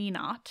seems to me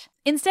not.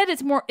 Instead,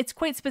 it's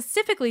quite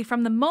specifically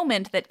from the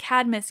moment that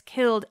Cadmus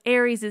killed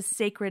Ares'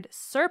 sacred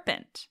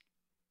serpent.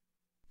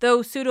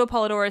 Though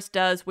Pseudo-Apollodorus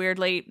does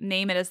weirdly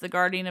name it as the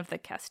guardian of the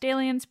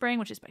Castalian spring,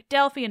 which is by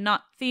Delphi and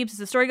not Thebes, as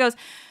the story goes.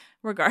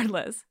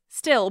 Regardless,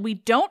 still, we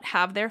don't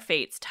have their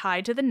fates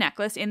tied to the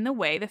necklace in the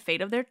way the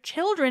fate of their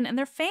children and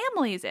their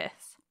families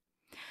is.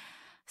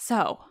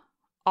 So,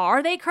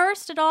 are they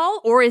cursed at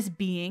all, or is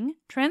being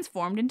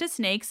transformed into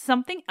snakes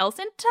something else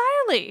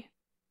entirely?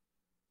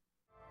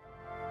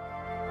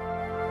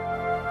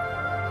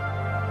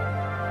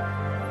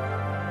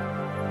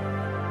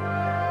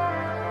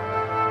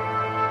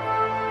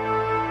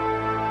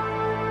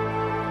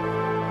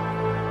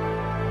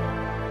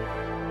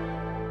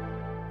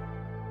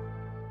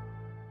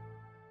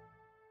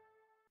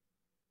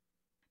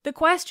 The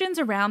questions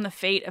around the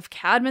fate of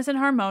Cadmus and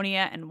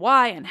Harmonia and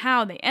why and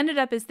how they ended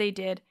up as they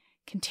did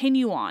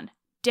continue on,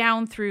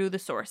 down through the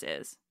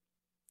sources.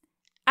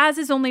 As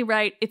is only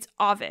right, it's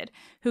Ovid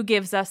who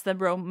gives us the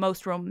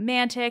most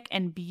romantic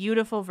and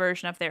beautiful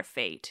version of their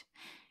fate.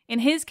 In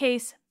his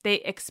case, they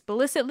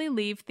explicitly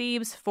leave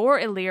Thebes for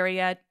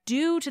Illyria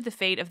due to the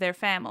fate of their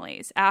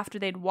families after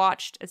they'd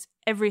watched as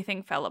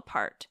everything fell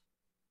apart.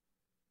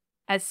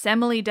 As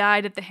Semele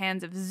died at the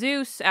hands of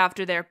Zeus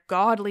after their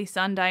godly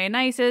son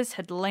Dionysus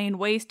had lain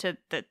waste to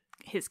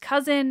his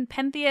cousin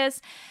Pentheus,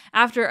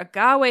 after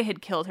Agawe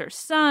had killed her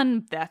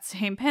son, that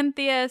same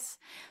Pentheus,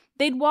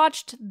 they'd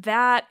watched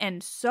that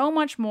and so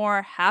much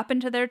more happen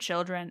to their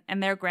children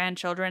and their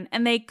grandchildren,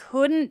 and they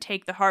couldn't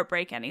take the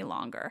heartbreak any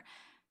longer,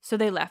 so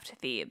they left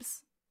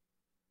Thebes.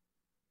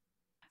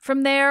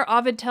 From there,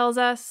 Ovid tells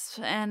us,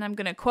 and I'm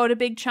going to quote a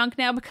big chunk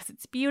now because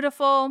it's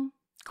beautiful,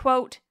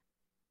 quote,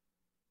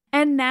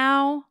 And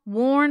now,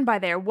 worn by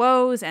their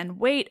woes and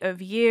weight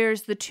of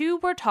years, the two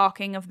were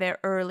talking of their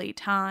early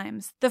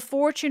times, the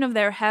fortune of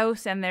their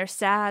house and their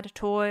sad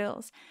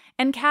toils.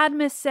 And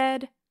Cadmus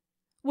said,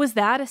 "Was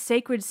that a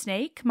sacred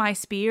snake my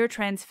spear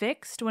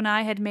transfixed when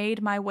I had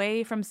made my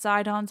way from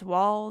Sidon's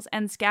walls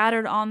and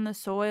scattered on the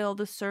soil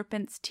the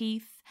serpent's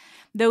teeth,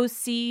 those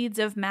seeds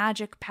of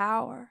magic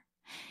power?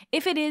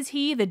 If it is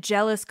he the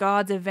jealous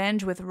gods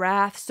avenge with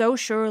wrath so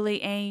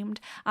surely aimed,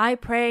 I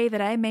pray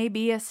that I may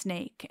be a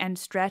snake and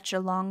stretch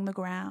along the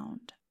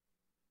ground."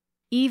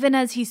 Even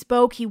as he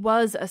spoke, he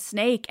was a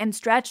snake and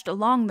stretched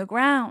along the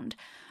ground.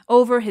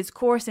 Over his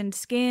coarsened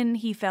skin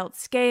he felt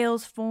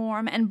scales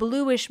form, and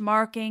bluish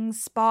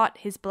markings spot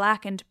his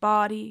blackened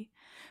body.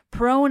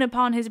 Prone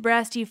upon his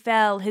breast he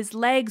fell, his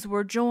legs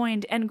were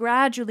joined, and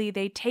gradually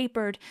they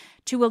tapered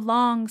to a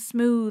long,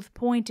 smooth,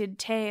 pointed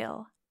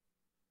tail.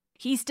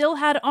 He still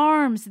had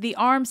arms, the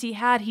arms he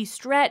had he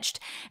stretched,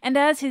 and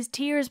as his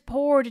tears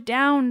poured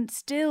down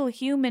still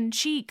human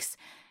cheeks,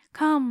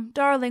 "Come,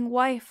 darling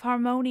wife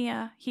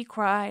Harmonia," he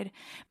cried,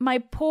 "my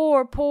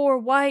poor, poor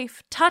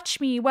wife, touch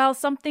me while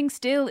something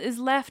still is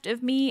left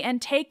of me,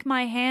 and take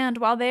my hand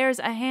while there's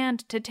a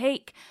hand to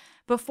take,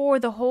 before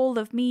the whole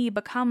of me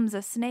becomes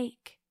a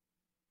snake."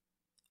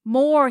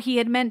 More he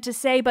had meant to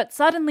say, but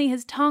suddenly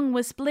his tongue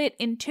was split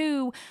in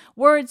two.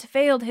 Words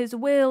failed his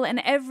will, and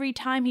every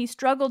time he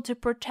struggled to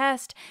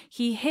protest,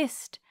 he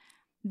hissed.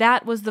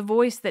 That was the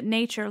voice that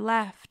nature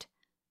left.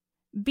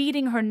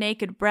 Beating her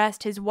naked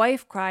breast, his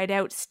wife cried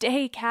out,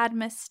 "Stay,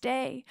 Cadmus,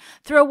 stay!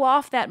 Throw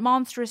off that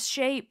monstrous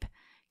shape!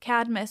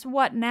 Cadmus,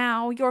 what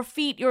now? Your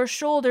feet, your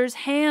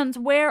shoulders, hands,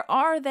 where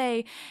are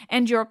they?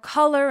 And your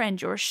color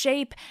and your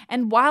shape,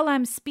 and while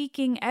I'm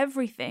speaking,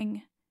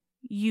 everything.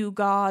 You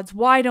gods,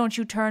 why don't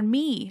you turn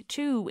me,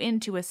 too,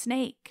 into a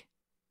snake?"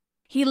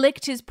 He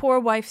licked his poor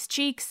wife's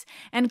cheeks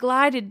and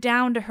glided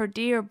down to her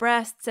dear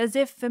breasts as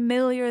if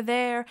familiar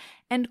there,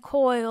 and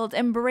coiled,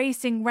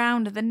 embracing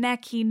round the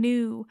neck he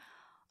knew.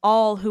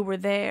 All who were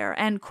there,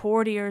 and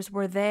courtiers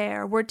were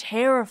there, were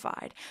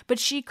terrified, but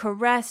she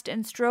caressed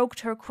and stroked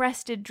her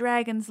crested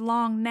dragon's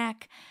long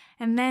neck,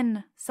 and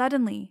then,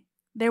 suddenly,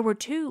 there were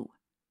two,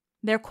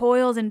 their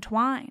coils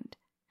entwined.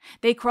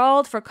 They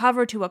crawled for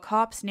cover to a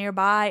copse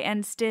nearby,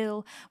 and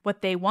still,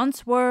 what they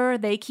once were,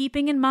 they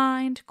keeping in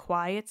mind,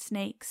 quiet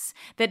snakes,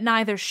 that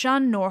neither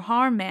shun nor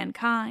harm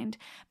mankind,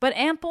 but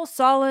ample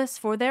solace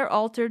for their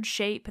altered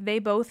shape they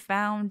both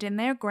found in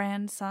their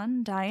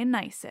grandson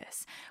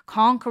Dionysus,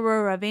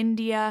 conqueror of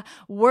India,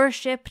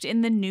 worshipped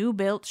in the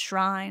new-built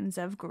shrines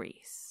of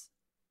Greece.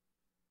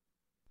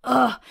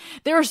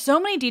 There are so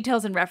many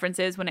details and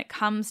references when it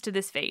comes to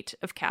this fate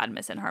of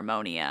Cadmus and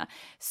Harmonia.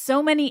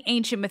 So many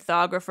ancient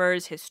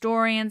mythographers,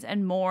 historians,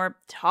 and more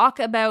talk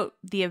about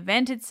the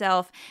event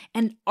itself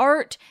and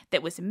art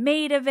that was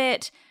made of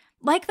it.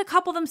 Like the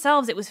couple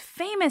themselves, it was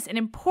famous and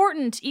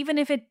important, even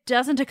if it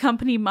doesn't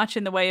accompany much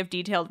in the way of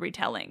detailed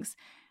retellings.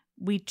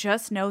 We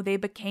just know they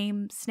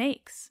became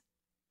snakes.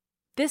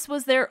 This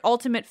was their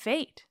ultimate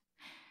fate.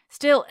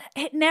 Still,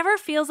 it never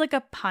feels like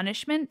a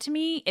punishment to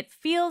me. It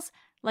feels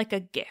like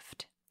a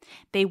gift.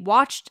 They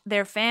watched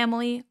their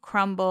family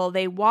crumble.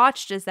 They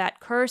watched as that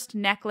cursed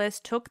necklace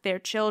took their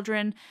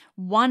children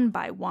one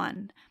by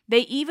one. They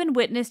even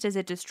witnessed as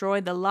it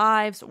destroyed the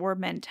lives or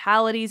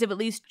mentalities of at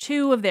least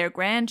two of their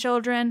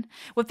grandchildren.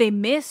 What they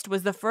missed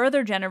was the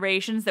further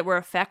generations that were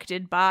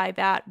affected by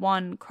that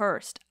one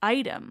cursed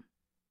item.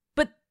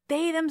 But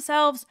they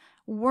themselves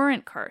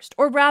weren't cursed,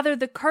 or rather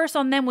the curse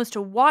on them was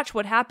to watch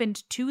what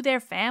happened to their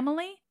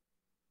family.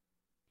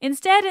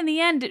 Instead, in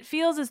the end, it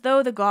feels as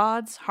though the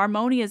gods,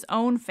 Harmonia's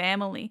own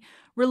family,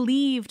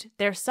 relieved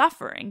their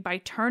suffering by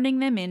turning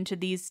them into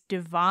these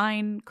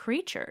divine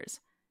creatures.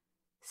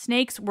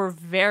 Snakes were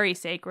very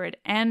sacred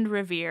and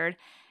revered,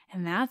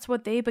 and that's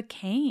what they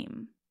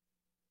became.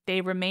 They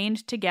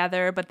remained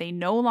together, but they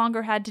no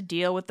longer had to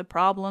deal with the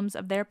problems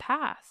of their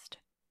past.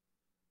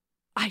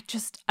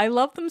 I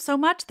love them so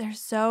much. They're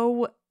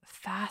so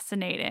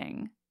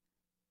fascinating.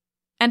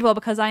 And well,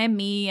 because I am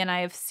me and I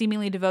have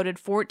seemingly devoted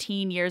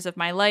 14 years of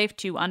my life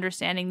to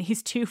understanding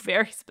these two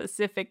very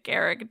specific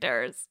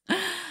characters,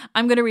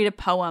 I'm going to read a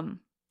poem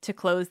to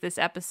close this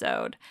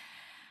episode.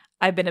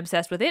 I've been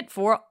obsessed with it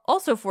for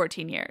also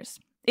 14 years.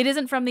 It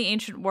isn't from the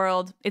ancient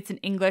world. It's an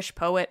English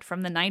poet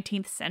from the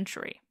 19th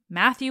century,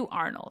 Matthew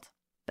Arnold.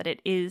 But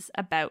it is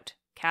about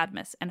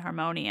Cadmus and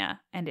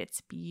Harmonia, and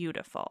it's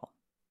beautiful.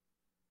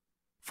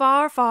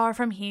 Far, far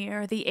from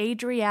here, the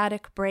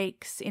Adriatic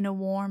breaks in a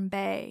warm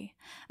bay,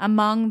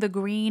 among the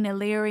green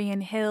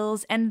Illyrian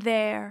hills, and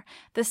there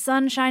the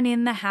sunshine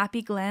in the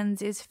happy glens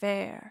is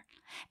fair.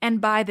 And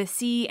by the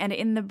sea and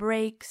in the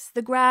breaks,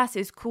 the grass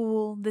is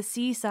cool, the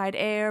seaside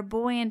air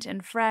buoyant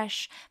and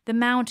fresh, the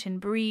mountain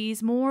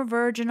breeze more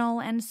virginal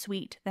and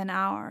sweet than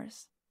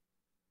ours.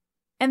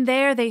 And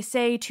there they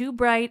say two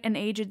bright and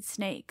aged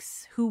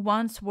snakes, who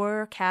once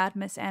were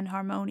Cadmus and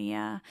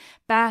Harmonia,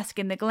 bask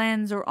in the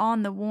glens or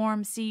on the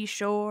warm sea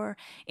shore,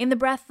 in the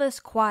breathless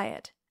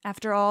quiet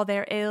after all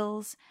their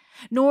ills,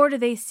 nor do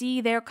they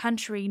see their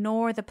country,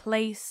 nor the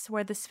place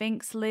where the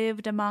Sphinx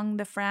lived among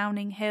the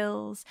frowning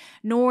hills,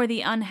 nor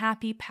the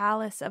unhappy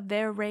palace of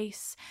their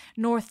race,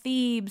 nor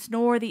Thebes,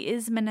 nor the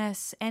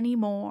Isthmus any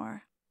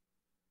more.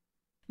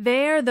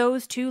 There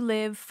those two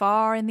live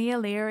far in the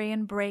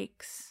Illyrian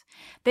breaks.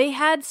 They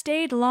had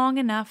stayed long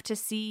enough to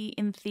see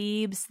in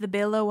Thebes the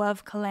billow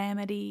of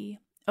calamity.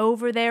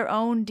 Over their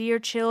own dear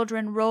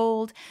children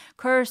rolled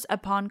curse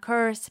upon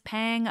curse,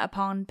 pang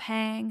upon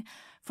pang.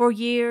 For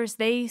years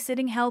they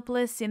sitting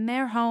helpless in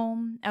their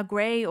home, a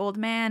grey old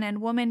man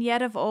and woman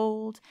yet of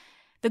old.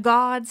 The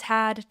gods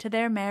had to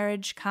their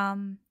marriage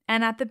come,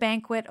 and at the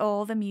banquet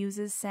all the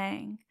muses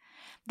sang.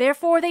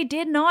 Therefore they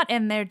did not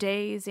end their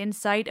days in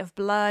sight of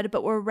blood,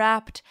 but were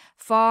rapt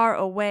far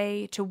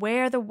away to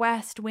where the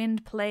west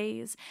wind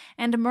plays,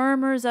 and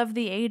murmurs of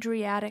the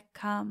Adriatic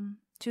come,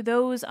 to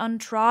those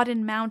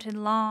untrodden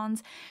mountain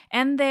lawns,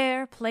 and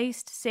there,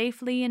 placed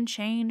safely in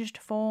changed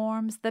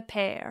forms, the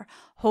pair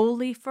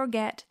wholly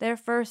forget their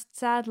first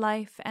sad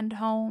life and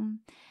home,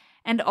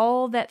 and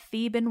all that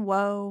Theban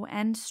woe,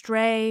 and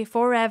stray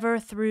forever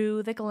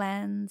through the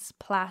glens,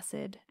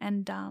 placid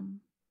and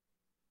dumb.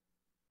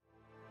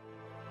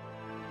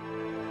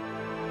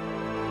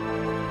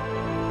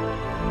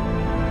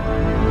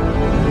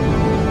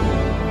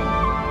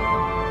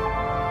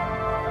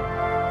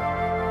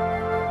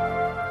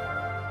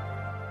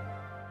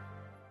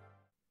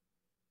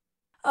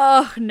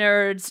 Oh,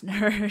 nerds.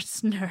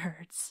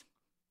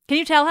 Can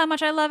you tell how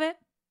much I love it?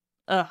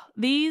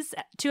 These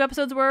 2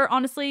 episodes were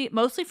honestly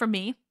mostly for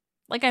me.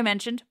 Like I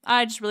mentioned,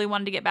 I just really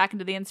wanted to get back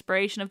into the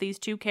inspiration of these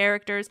 2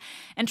 characters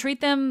and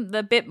treat them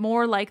a bit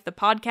more like the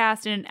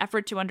podcast in an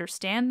effort to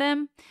understand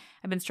them.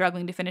 I've been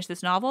struggling to finish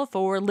this novel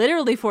for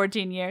literally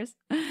 14 years,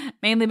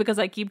 mainly because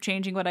I keep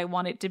changing what I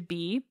want it to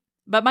be.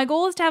 But my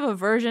goal is to have a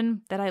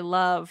version that I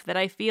love, that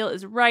I feel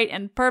is right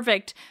and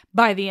perfect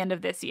by the end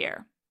of this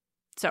year.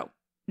 So,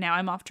 now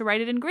I'm off to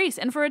write it in Greece,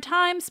 and for a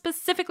time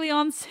specifically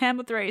on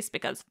Samothrace,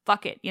 because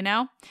fuck it, you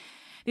know?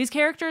 These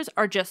characters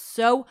are just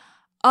so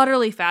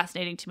utterly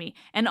fascinating to me,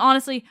 and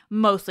honestly,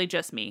 mostly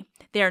just me.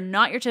 They are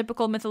not your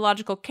typical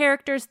mythological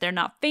characters, they're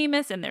not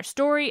famous, and their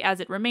story,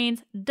 as it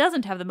remains,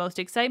 doesn't have the most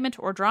excitement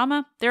or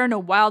drama. There are no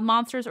wild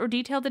monsters or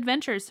detailed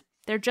adventures.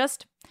 They're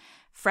just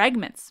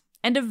fragments,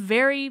 and a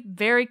very,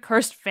 very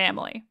cursed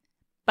family.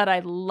 But I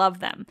love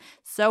them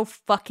so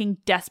fucking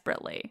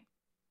desperately.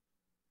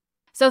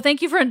 So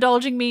thank you for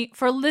indulging me,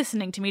 for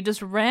listening to me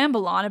just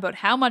ramble on about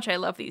how much I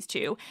love these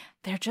 2.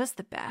 They're just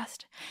the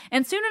best.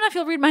 And soon enough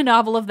you'll read my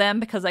novel of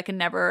them, because I can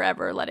never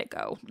ever let it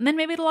go. And then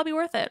maybe it'll all be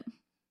worth it.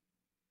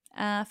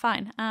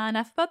 Fine.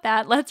 Enough about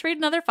that. Let's read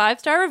another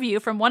 5-star review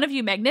from one of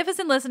you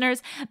magnificent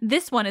listeners.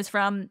 This one is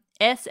from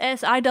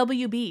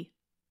SSIWB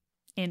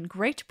in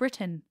Great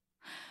Britain.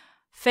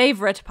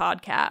 Favorite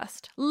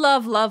podcast.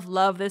 Love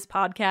this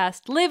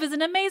podcast. Liv is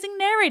an amazing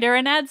narrator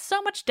and adds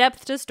so much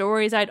depth to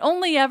stories I'd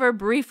only ever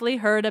briefly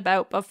heard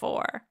about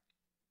before.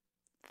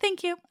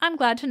 Thank you. I'm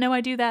glad to know I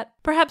do that.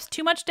 Perhaps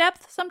too much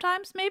depth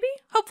sometimes, maybe?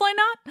 Hopefully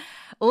not.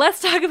 Let's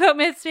Talk About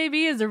Myths,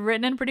 Baby is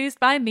written and produced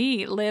by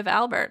me, Liv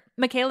Albert.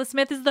 Michaela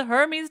Smith is the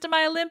Hermes to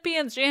my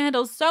Olympians. She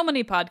handles so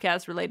many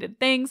podcast-related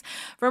things,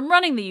 from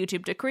running the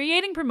YouTube to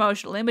creating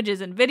promotional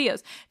images and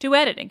videos, to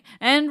editing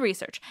and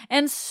research,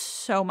 and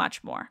so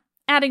much more.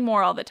 Adding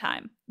more all the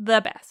time.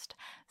 The best.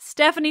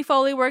 Stephanie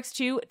Foley works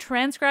to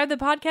transcribe the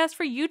podcast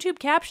for YouTube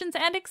captions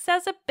and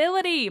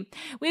accessibility.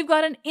 We've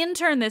got an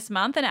intern this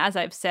month, and as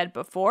I've said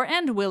before,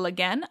 and will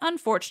again,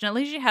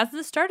 unfortunately she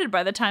hasn't started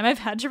by the time I've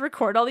had to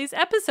record all these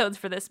episodes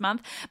for this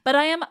month, but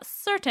I am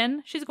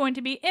certain she's going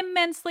to be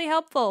immensely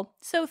helpful.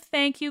 So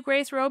thank you,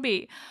 Grace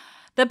Roby.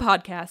 The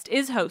podcast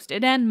is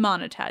hosted and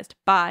monetized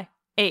by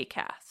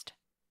Acast.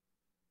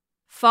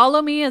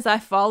 Follow me as I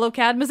follow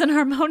Cadmus and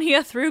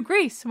Harmonia through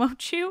Greece,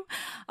 won't you?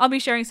 I'll be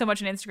sharing so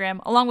much on Instagram,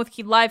 along with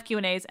live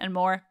Q&As and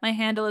more. My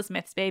handle is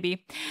MythsBaby.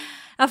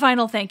 A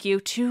final thank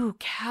you to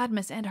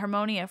Cadmus and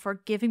Harmonia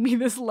for giving me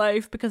this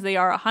life, because they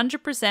are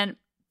 100%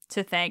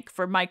 to thank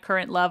for my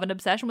current love and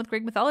obsession with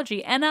Greek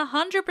mythology, and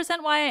 100%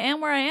 why I am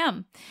where I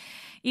am,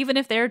 even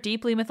if they're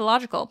deeply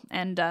mythological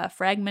and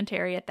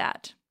fragmentary at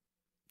that.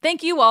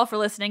 Thank you all for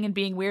listening and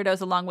being weirdos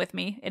along with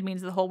me. It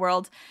means the whole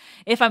world.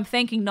 If I'm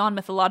thanking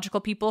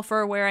non-mythological people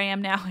for where I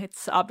am now,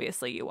 it's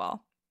obviously you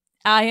all.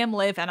 I am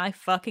Liv, and I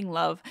fucking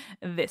love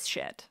this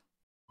shit.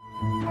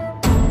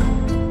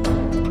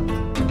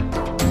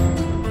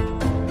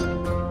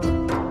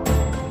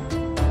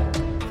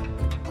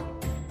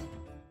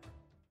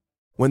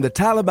 When the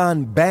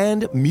Taliban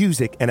banned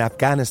music in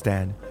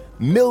Afghanistan,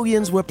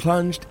 millions were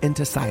plunged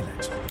into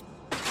silence.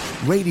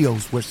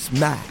 Radios were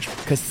smashed,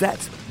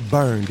 cassettes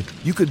burned.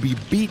 You could be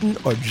beaten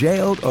or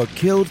jailed or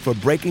killed for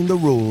breaking the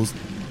rules.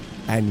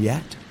 And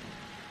yet,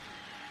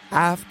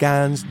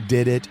 Afghans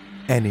did it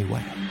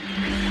anyway.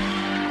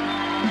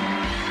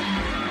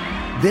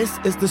 This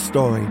is the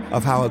story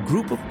of how a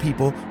group of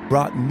people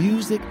brought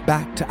music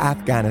back to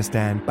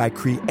Afghanistan by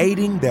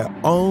creating their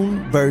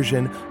own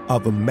version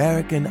of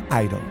American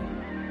Idol.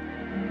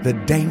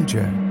 The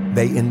danger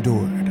they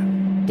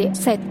endured. They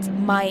said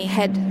my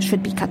head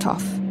should be cut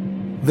off.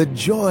 The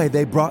joy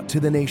they brought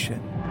to the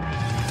nation.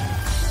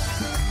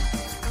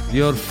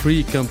 You're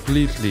free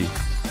completely.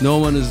 No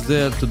one is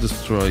there to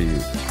destroy you.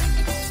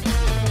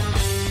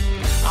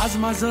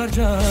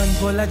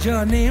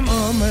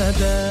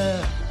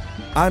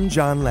 I'm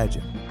John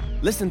Legend.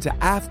 Listen to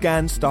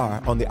Afghan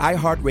Star on the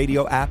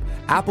iHeartRadio app,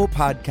 Apple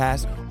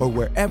Podcasts, or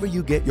wherever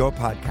you get your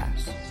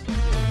podcasts.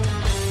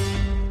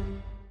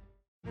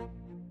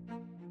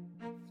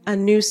 A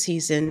new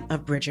season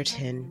of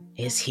Bridgerton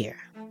is here.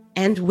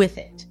 And with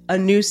it, a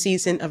new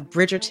season of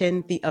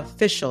Bridgerton, the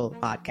official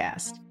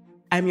podcast.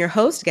 I'm your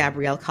host,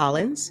 Gabrielle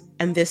Collins,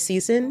 and this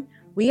season,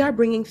 we are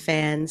bringing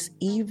fans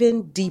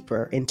even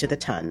deeper into the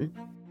ton.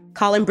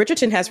 Colin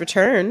Bridgerton has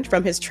returned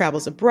from his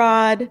travels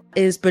abroad.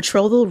 Is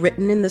betrothal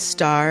written in the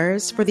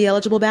stars for the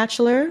eligible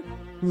bachelor?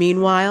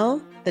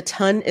 Meanwhile, the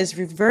ton is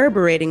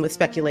reverberating with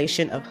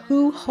speculation of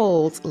who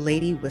holds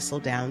Lady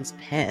Whistledown's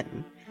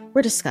pen.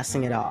 We're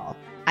discussing it all.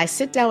 I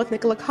sit down with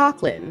Nicola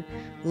Coughlan,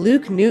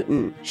 Luke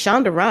Newton,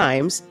 Shonda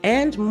Rhimes,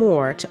 and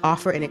more to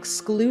offer an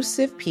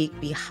exclusive peek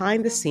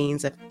behind the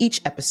scenes of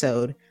each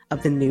episode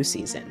of the new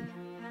season.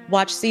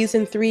 Watch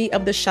season 3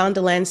 of the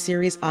Shondaland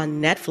series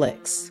on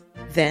Netflix.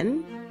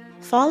 Then,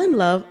 fall in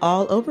love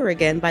all over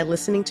again by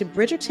listening to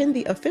Bridgerton,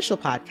 the official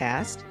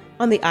podcast,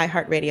 on the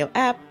iHeartRadio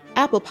app,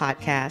 Apple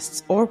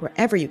Podcasts, or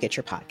wherever you get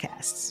your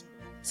podcasts.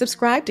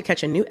 Subscribe to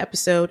catch a new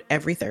episode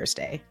every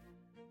Thursday.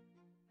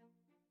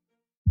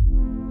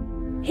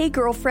 Hey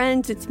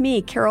girlfriends, it's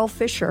me, Carol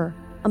Fisher.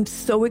 I'm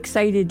so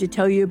excited to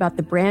tell you about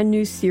the brand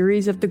new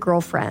series of The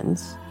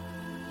Girlfriends.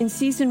 In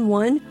season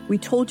 1, we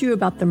told you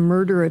about the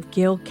murder of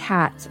Gail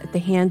Katz at the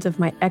hands of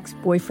my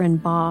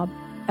ex-boyfriend Bob.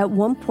 At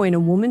one point, a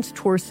woman's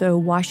torso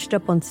washed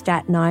up on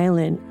Staten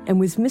Island and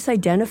was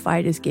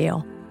misidentified as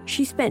Gail.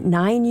 She spent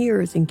 9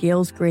 years in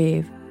Gail's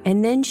grave,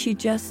 and then she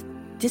just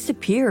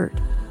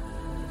disappeared.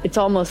 It's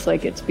almost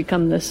like it's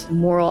become this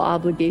moral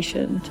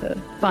obligation to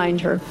find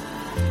her.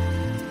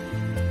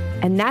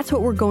 And that's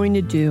what we're going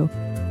to do.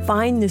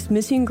 Find this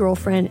missing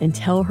girlfriend and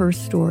tell her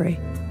story.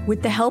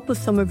 With the help of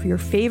some of your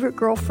favorite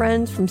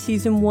girlfriends from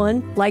season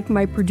 1, like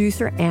my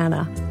producer,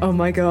 Anna. Oh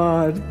my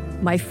God.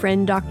 My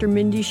friend, Dr.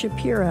 Mindy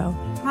Shapiro.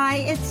 Hi,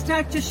 it's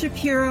Dr.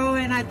 Shapiro,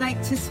 and I'd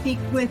like to speak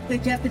with the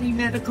Deputy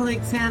Medical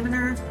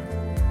Examiner.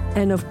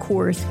 And of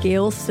course,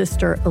 Gail's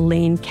sister,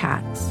 Elaine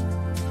Katz.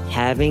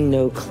 Having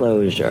no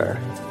closure,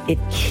 it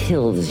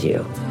kills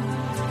you.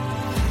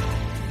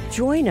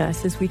 Join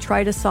us as we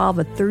try to solve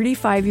a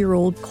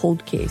 35-year-old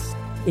cold case.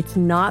 It's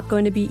not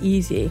going to be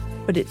easy,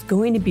 but it's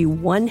going to be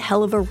one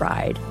hell of a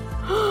ride.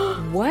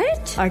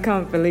 What? I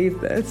can't believe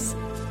this.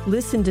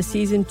 Listen to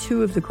season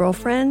 2 of The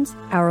Girlfriends,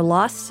 Our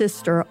Lost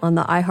Sister on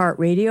the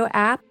iHeartRadio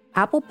app,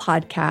 Apple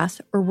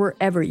Podcasts, or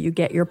wherever you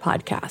get your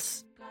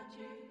podcasts.